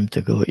it's time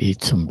to go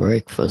eat some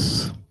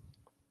breakfast.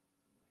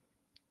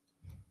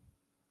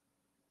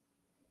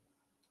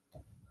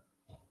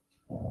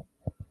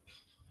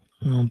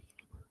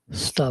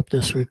 Stop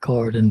this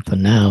recording for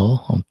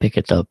now. I'll pick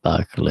it up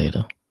back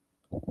later.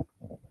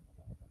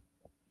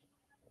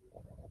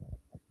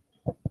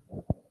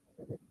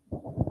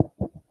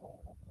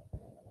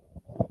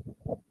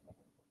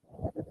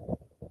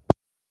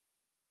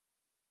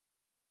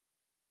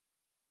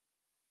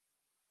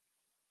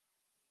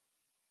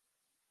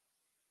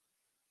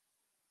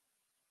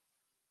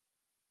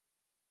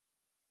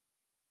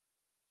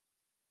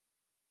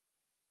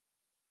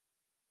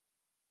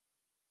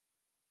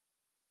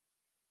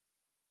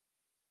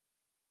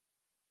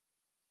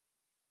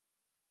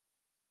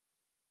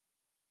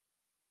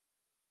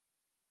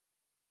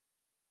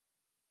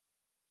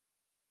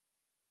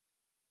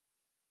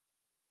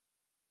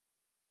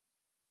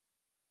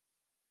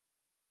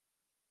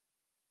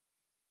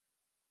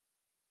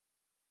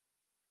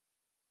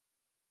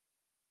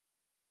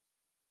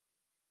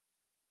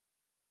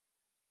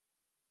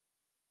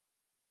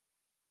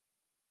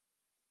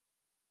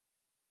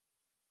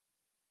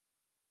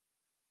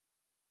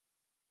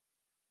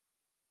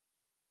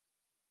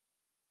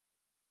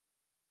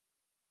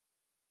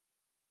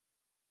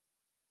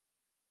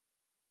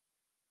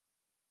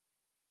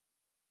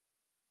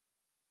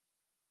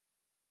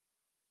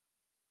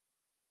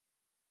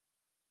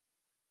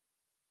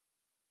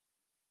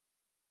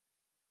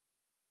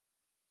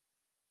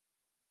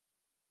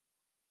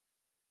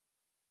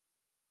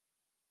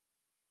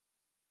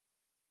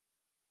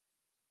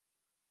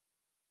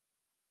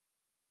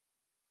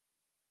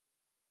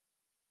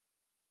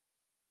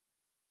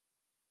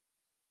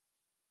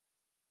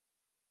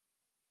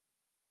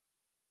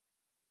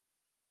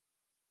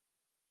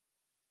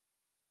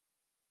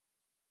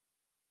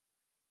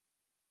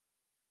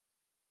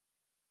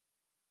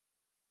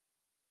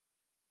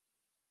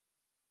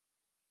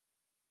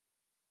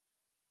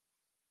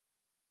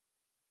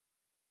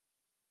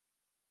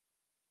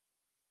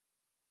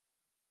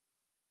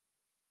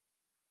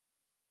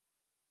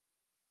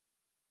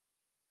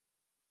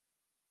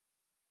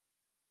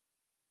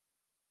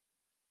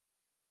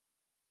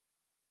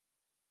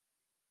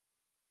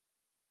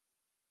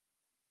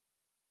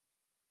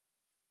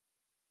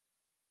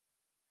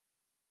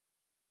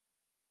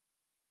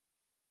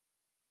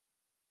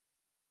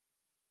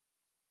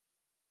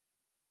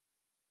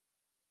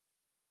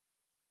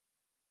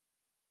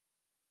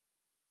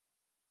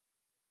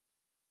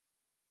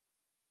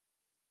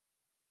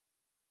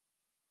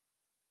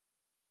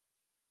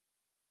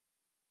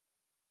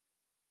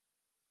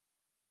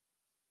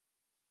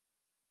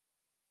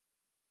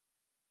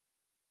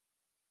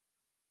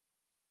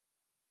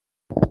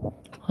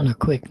 On a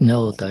quick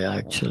note, I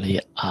actually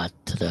add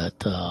to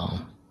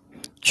that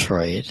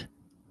trade.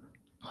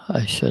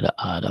 I should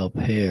add up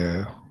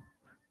here,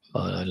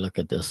 but I look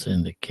at this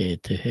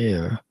indicator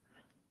here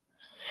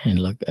and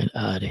look at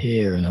add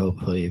here, and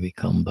hopefully we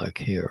come back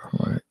here,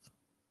 right?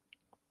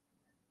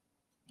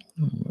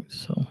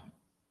 So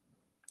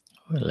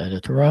we let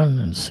it run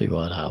and see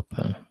what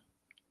happens.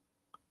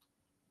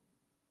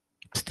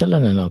 Still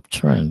in an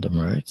uptrend,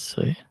 right?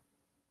 See,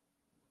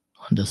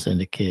 on this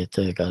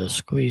indicator, got a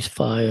squeeze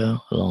fire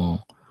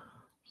along.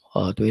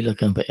 We're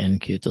looking for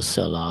NQ to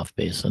sell off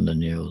based on the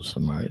news,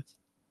 right?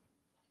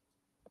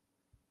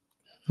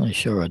 I'm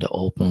sure at the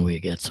open we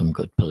get some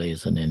good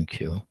plays in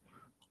NQ.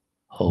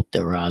 Hope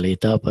they rally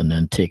it up and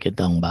then take it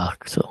down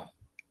back. So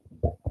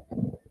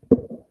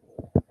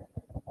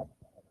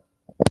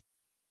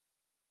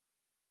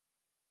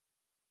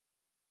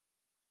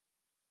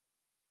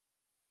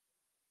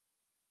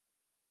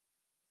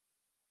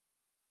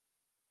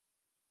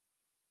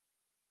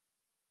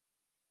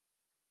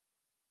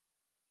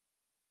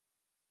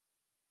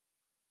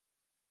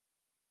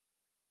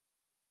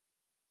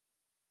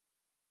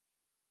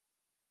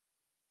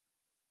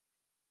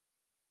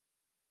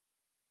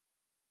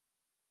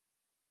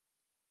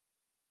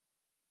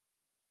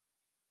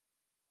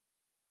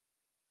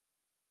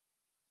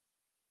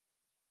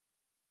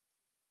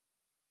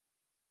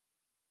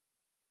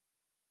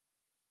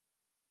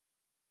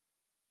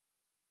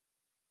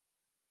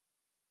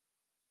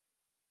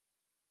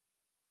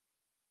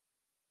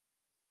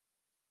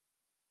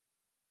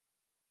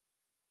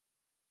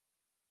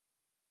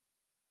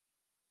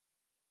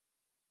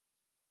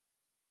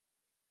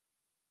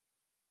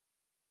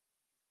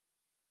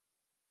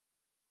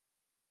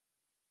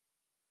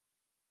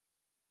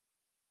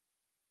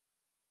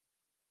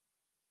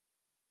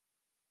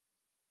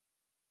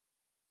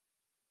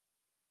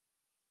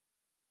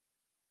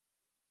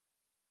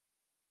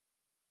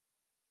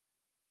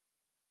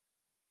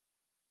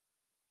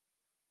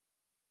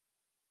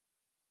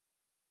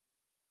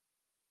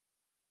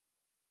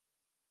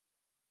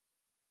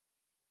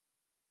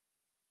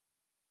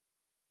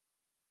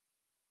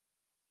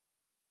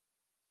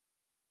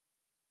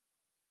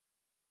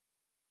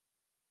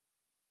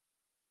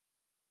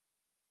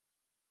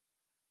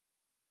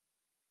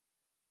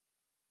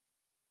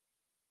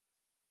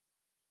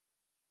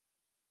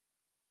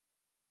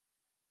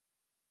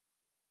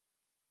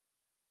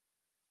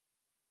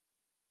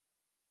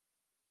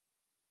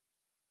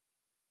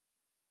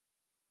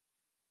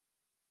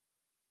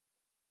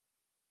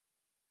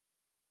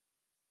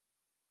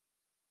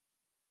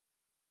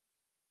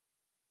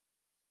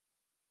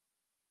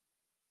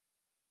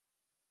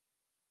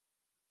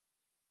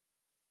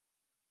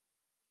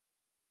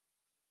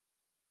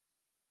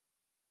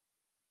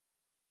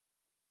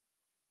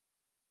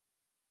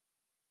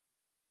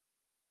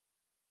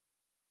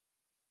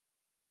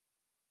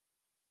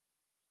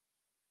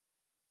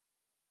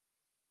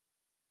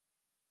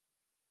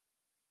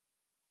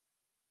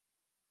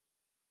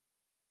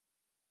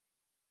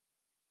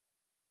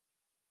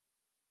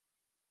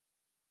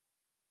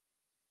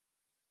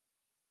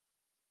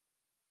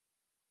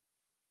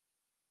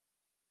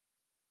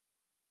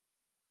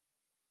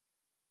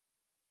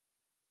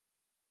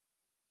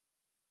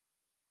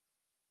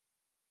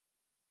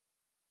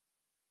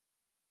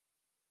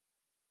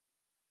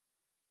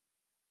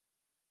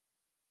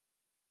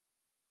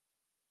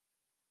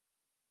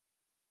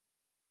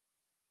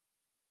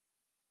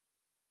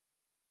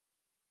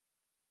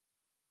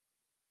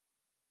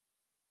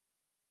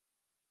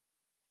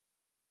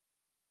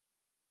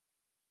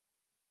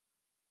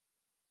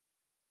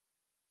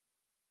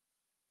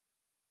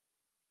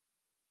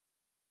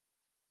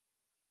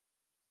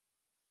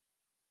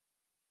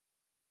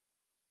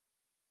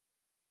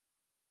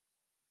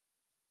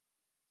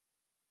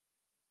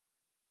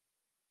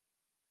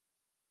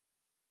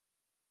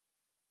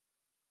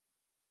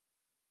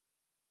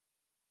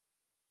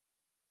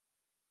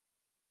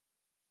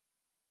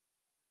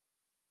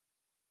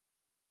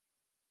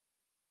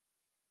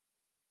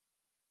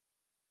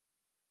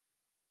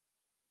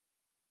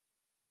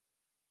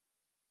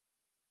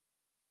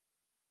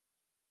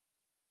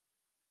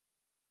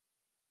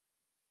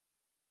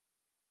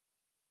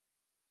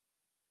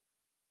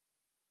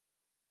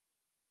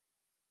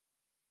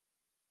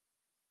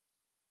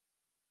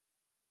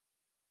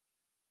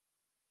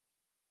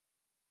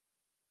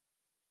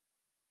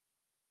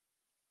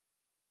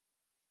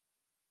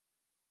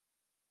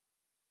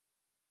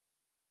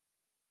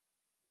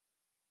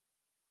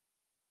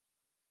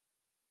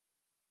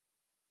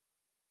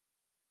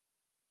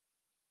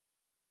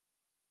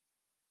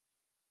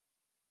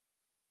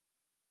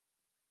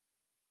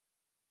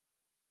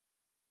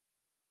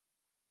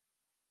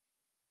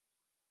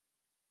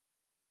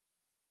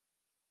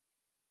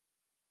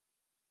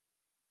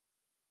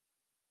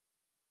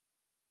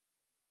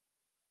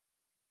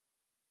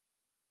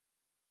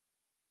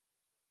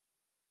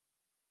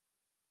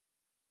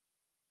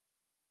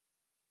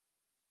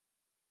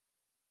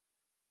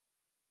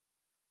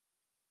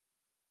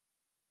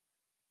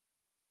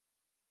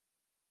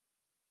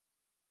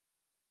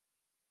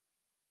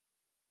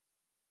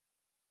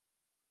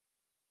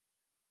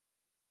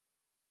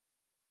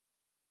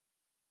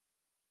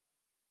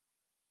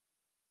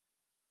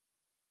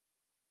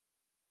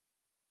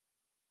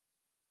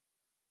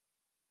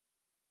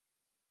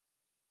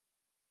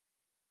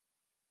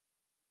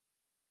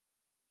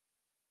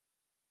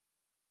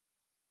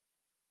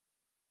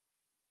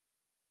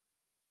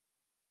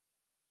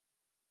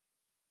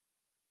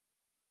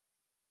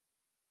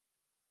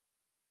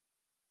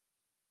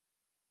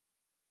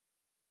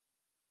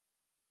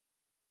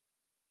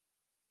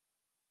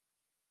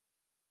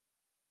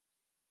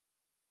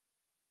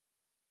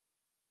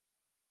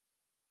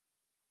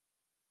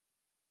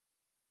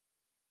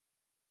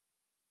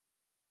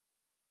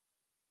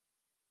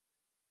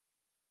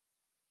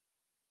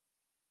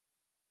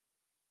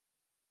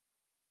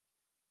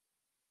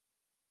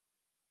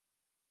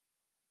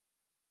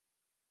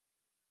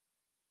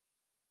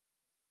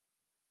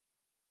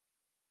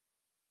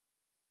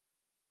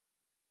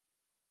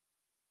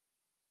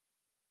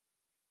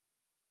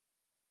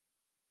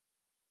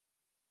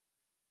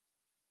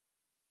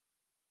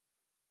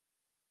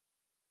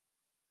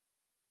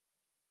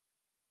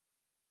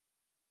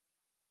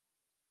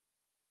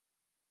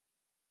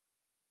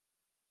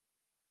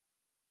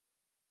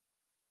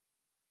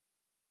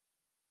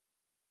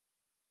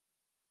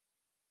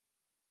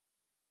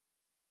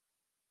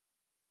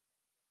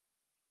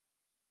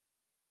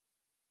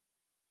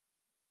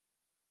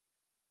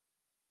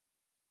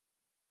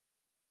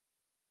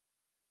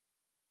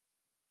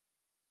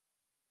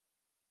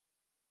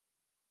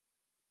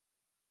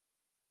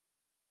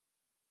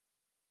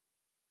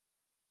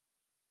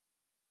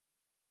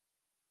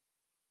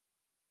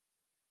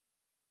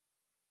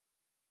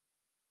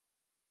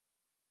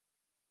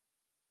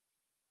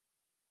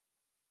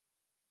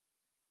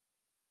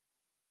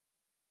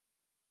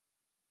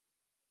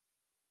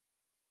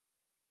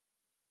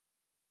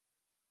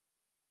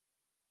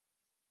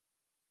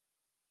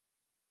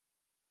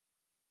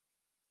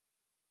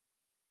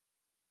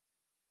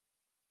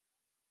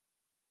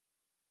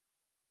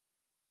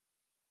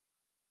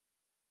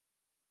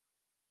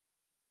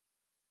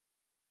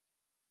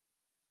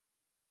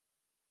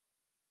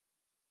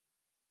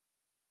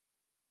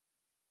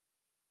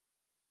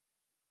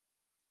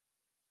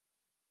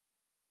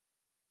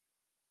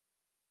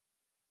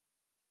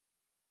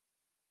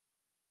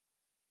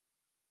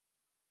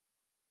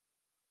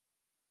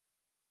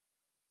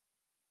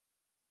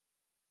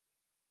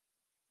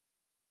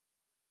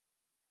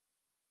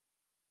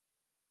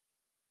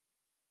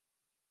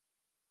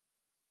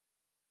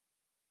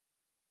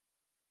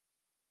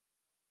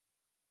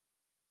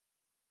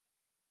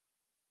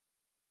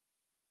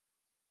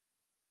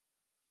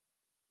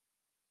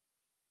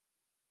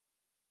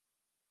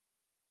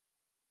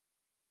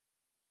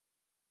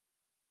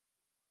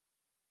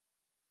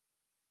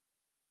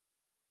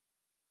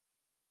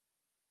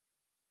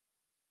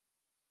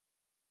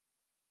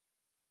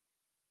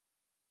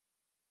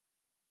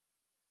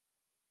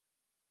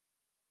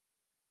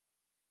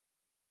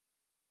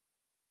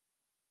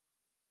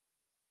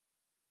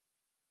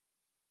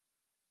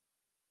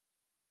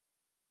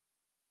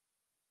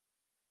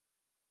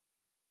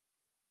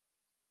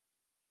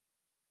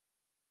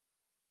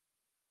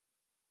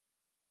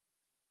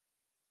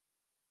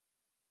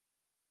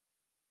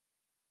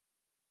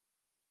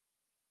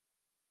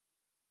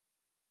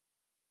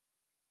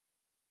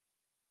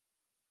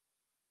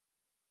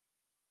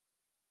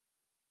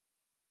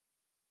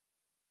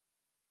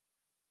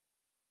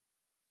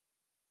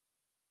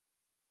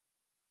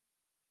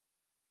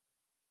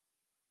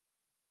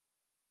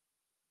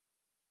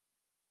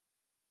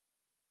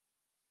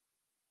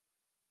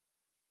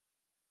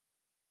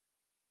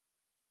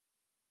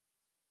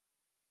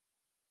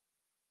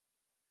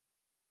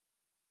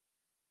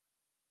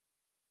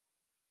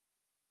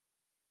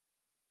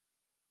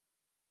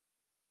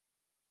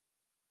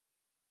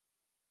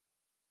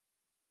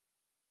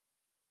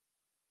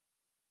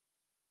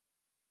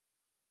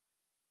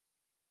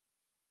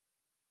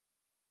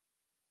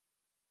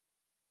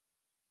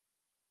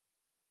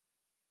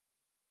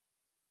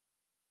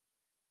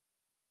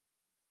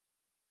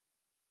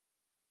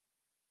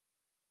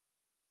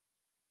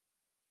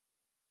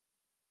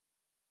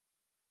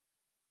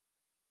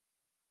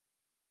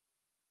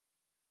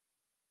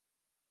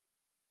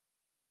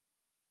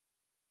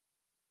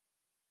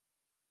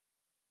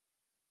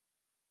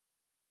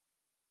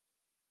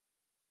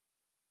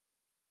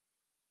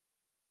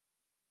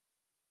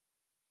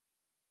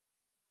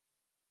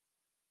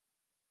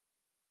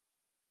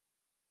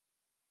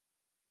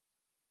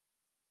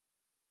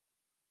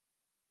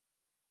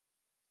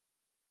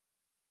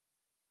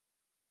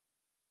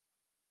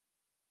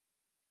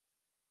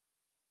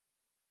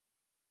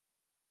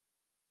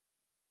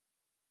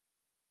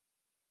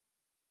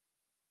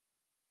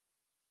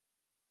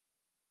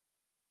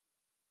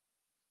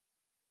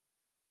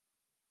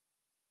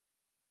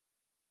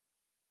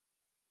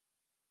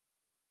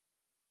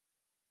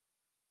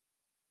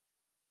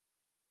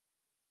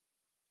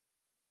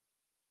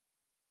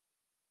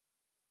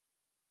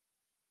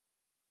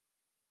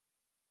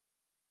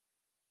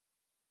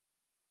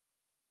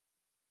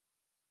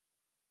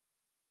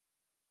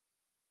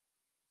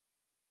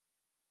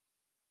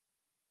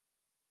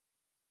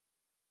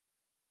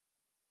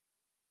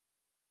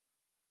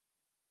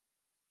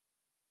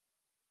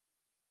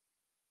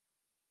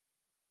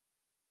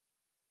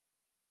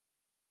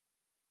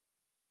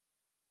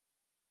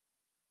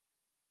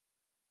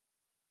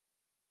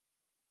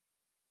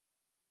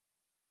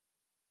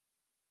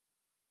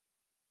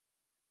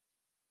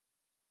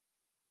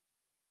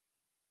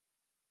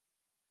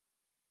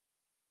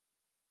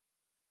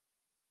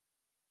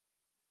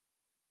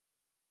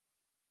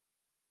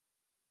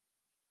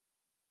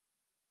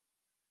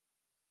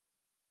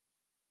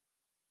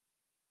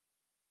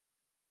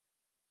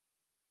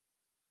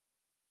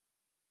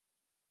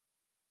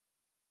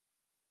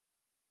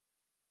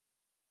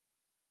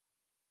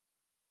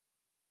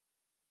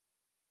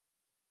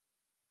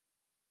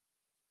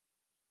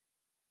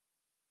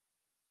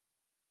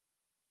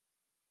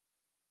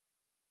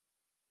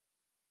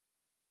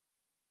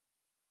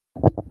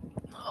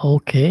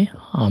Okay,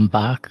 I'm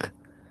back.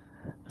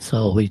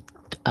 So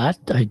I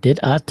did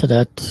add to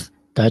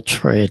that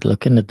trade.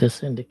 Looking at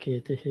this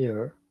indicator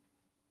here,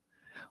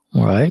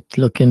 right?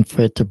 Looking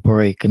for it to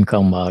break and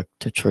come back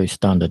to trace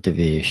standard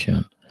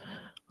deviation.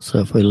 So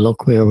if we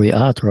look where we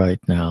at right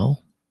now,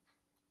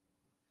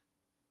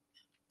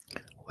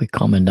 we're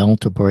coming down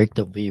to break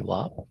the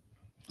VWAP.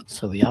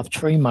 So we have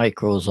 3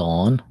 micros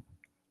on,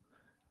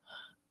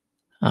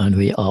 and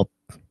we up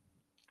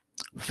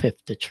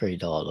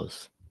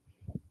 $53.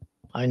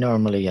 I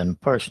normally and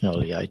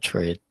personally I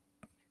trade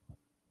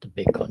the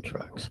big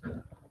contracts,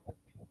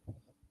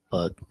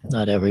 but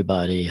not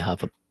everybody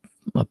have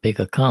a big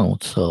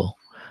account, so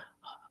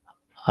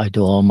I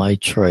do all my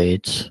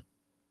trades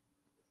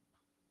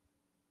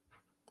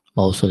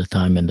most of the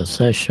time in the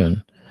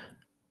session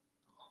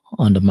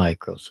on the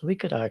micro. So we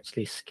could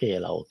actually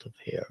scale out of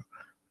here.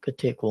 Could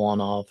take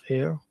one off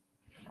here,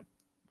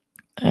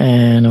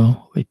 and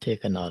we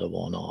take another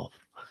one off,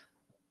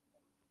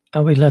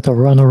 and we let the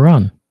runner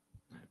run,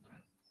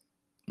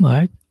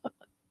 right?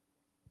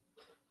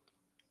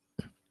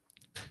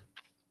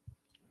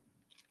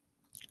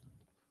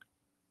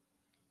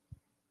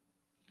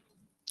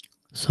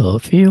 So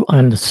if you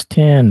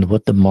understand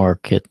what the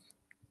market,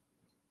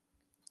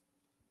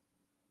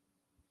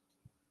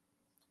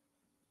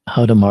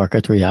 how the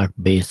market react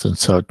based on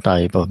certain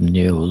type of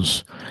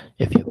news,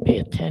 if you pay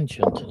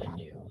attention to the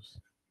news,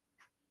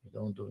 we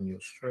don't do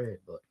news trade,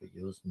 but we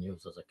use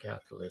news as a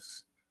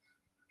catalyst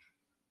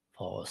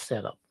for our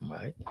setup,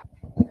 right?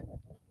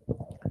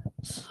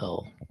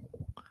 So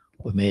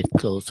we made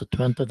close to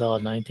 $20,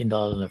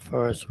 $19 in the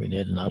first. We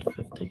need another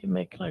 50. You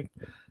make like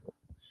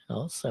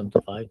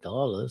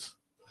 $75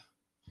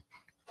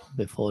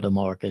 before the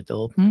market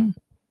open.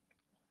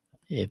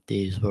 If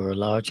these were a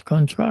large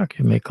contract,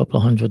 you make a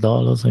couple of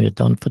 $100 and you're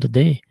done for the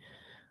day.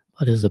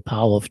 What is the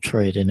power of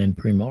trading in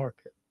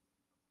pre-market?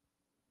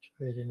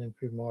 Trading in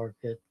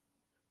pre-market,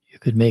 you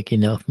could make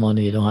enough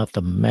money. You don't have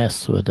to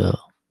mess with the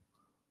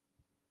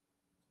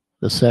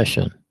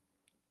session,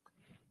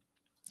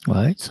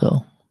 right?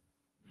 So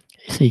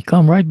you see,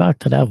 come right back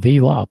to that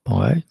VWAP, all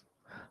right?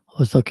 I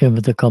was looking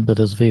to come to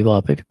this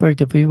VWAP. If you break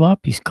the VWAP,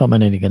 he's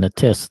coming in. You're going to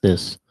test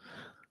this,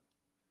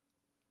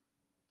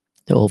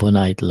 the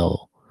overnight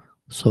low.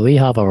 So we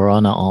have a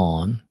runner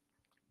on,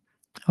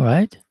 all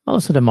right?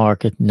 Most of the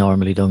market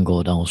normally don't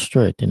go down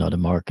straight. The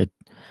market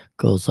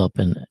goes up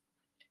in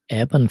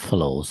ebb and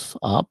flows,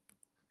 up,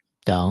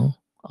 down,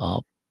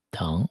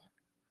 down,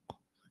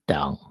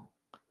 down.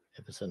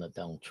 If it's in a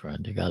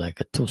downtrend, you got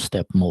like a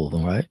two-step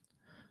moving, right?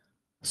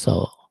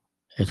 So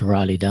it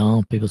rally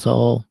down. People say,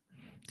 "Oh,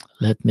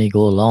 let me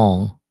go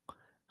long,"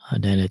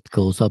 and then it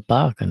goes up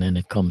back, and then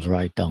it comes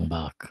right down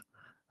back.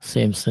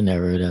 Same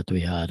scenario that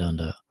we had on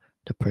the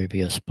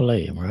previous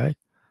play, right?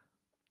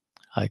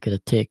 I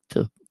could take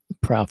the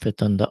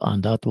profit on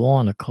that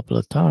one a couple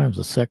of times,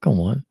 the second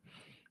one,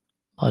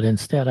 but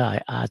instead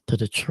I add to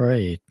the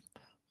trade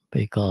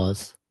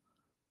because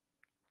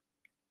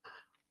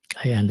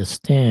I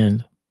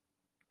understand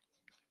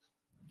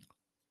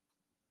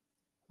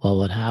what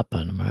would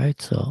happen, right?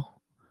 So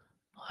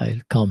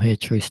I come here,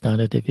 three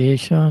standard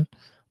deviation,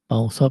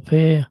 bounce up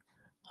here.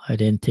 I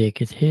didn't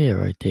take it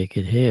here. I take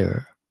it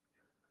here.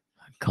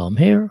 I come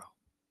here.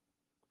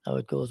 Now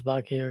it goes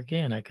back here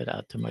again. I could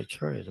add to my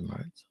trade,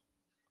 right?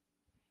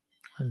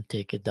 And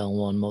take it down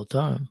one more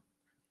time.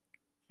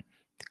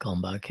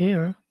 Come back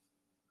here.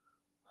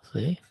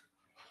 See?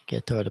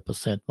 Get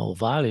 30% more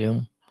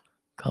volume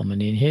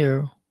coming in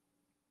here.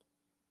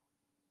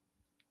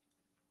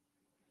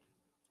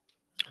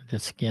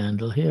 This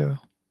candle here.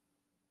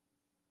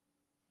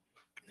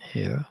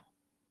 Here.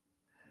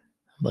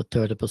 But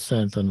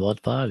 30% on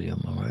what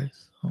volume, all right?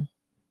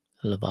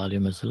 So the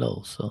volume is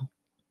low, so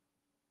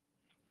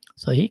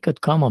he could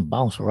come and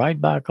bounce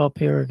right back up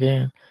here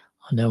again,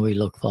 and then we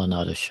look for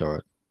another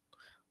short.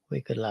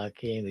 We could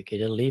lock in. We could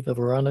either leave a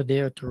runner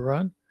there to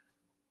run,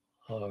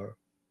 or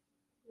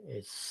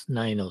it's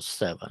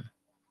 907.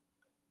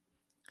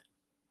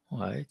 All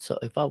right. So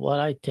what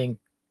I think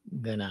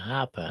gonna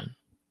happen,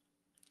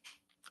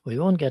 we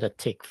won't get a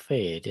tick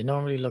fade. You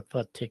normally look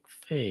for a tick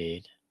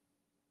fade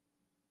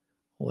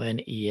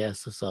when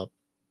ES is up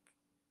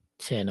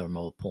 10 or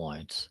more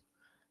points.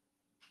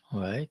 All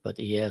right. But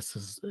ES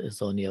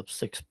is only up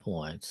 6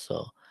 points.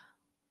 So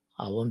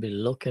I won't be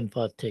looking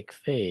for a tick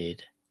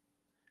fade.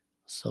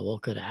 So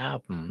what could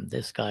happen?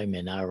 This guy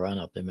may not run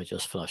up. They may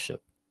just flush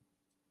up.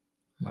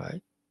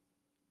 Right.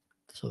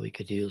 So we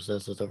could use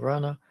this as a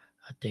runner.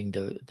 I think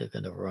they're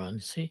going to run.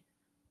 See,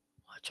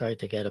 I tried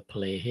to get a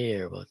play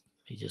here, but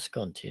he just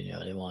continued.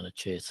 I didn't want to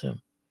chase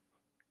him.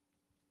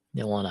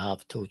 They want to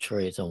have two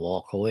trades and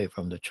walk away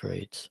from the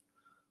trades.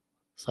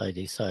 So I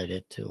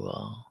decided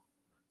to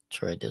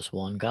trade this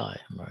one guy,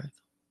 right?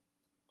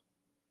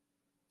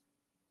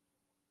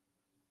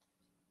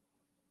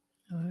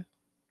 All right.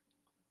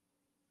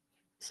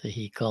 So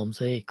he comes,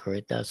 hey,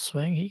 create that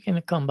swing. He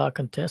can come back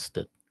and test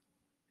it.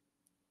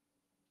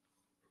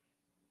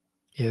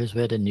 Here's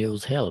where the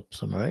news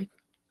helps him, right?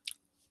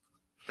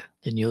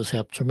 The news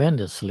helped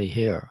tremendously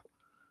here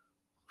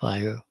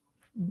By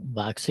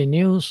vaccine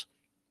news,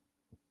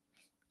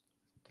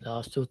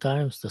 last two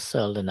times to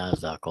sell the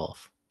Nasdaq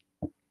off.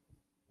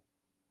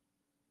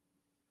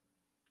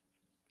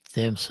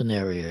 Same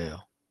scenario.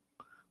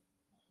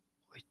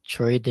 We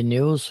trade the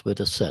news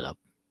with a setup.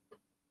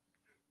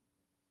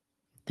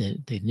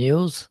 The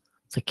news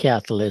is a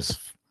catalyst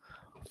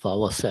for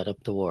our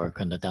setup to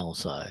work on the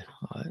downside.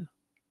 Right?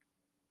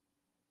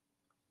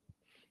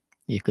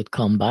 You could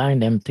combine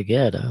them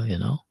together, you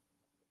know.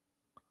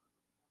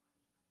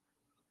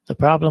 The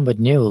problem with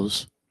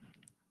news,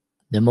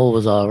 the move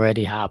has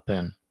already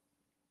happened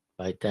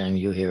by the time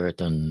you hear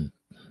it on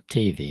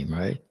TV,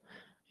 right?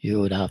 You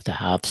would have to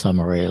have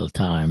some real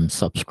time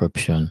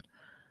subscription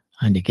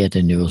and you get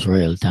the news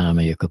real time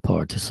and you could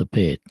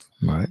participate,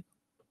 right?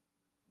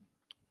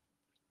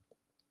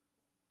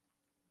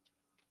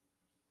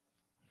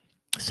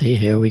 See,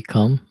 here we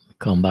come.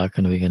 Come back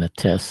and we're going to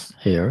test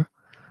here.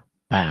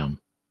 Bam.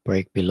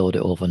 Break below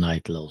the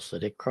overnight low. So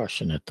they're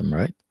crushing at them,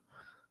 right?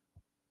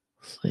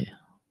 See,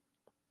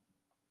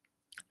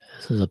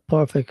 this is a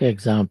perfect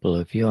example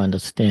if you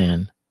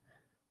understand.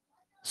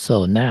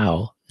 So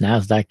now,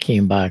 NASDAQ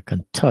came back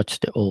and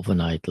touched the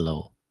overnight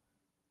low.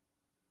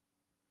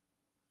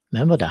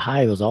 Remember, the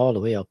high was all the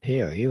way up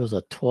here. He was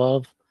at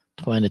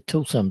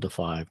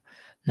 1222.75.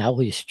 Now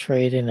he's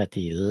trading at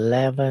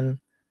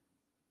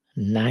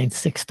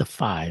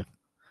 11,965.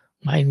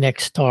 My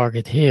next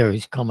target here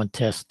is come and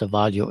test the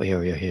value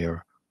area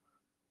here.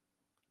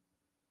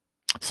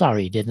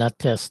 Sorry, he did not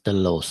test the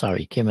low. Sorry,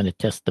 he came in to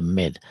test the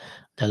mid.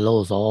 The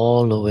low's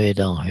all the way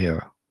down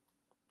here,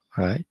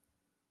 right?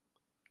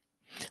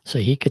 So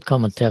he could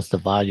come and test the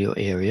value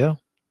area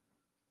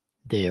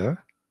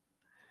there.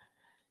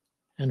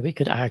 And we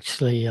could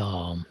actually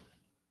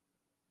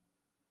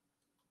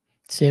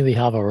say we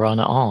have a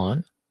runner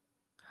on,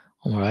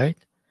 all right?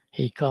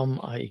 He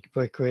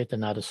create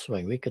another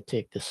swing. We could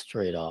take this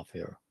straight off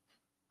here.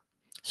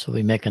 So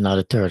we make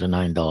another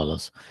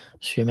 $39.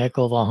 So you make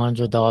over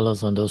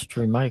 $100 on those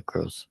three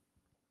micros.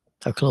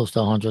 Or close to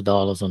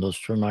 $100 on those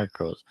three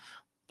micros,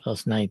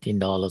 plus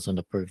 $19 on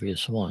the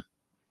previous one.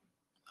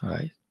 All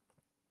right.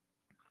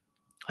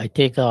 I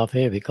take off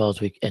here because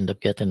we end up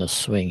getting a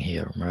swing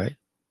here, right?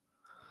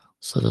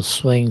 So the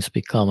swing's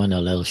becoming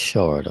a little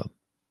shorter.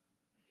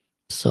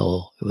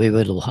 So we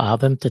will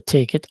have him to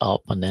take it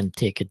up and then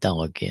take it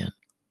down again.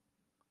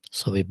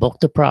 So we book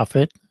the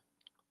profit.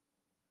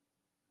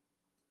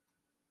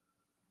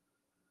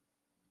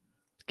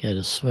 Get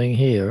a swing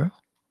here.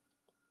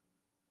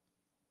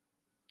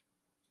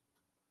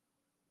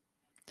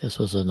 This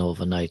was an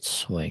overnight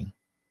swing.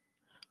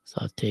 So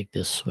I'll take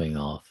this swing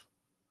off.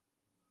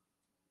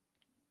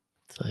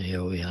 So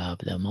here we have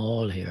them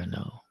all here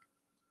now.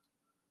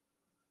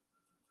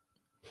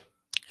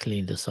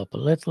 Clean this up a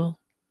little.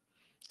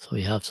 So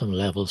we have some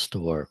levels to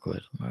work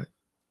with, right?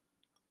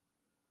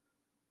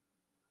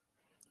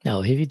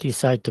 Now, if you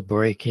decide to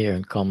break here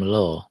and come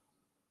low,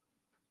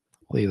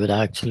 we would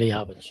actually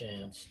have a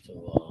chance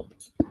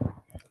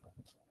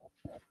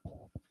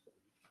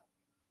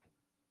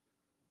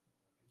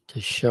to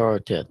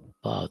short it,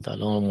 but I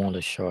don't want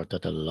to short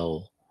at the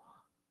low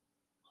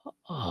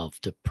of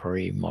the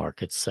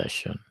pre-market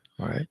session,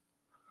 right?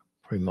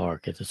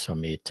 Pre-market is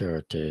from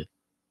 8:30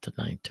 to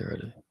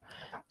 9:30.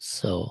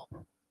 So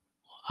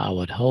I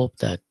would hope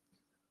that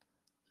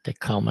they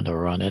come and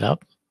run it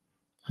up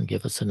and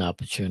give us an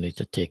opportunity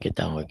to take it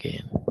down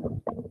again.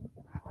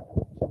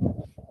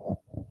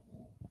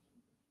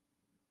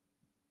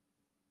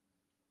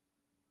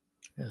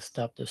 I'll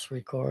stop this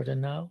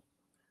recording now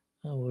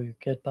and we'll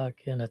get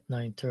back in at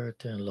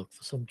 9:30 and look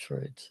for some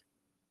trades.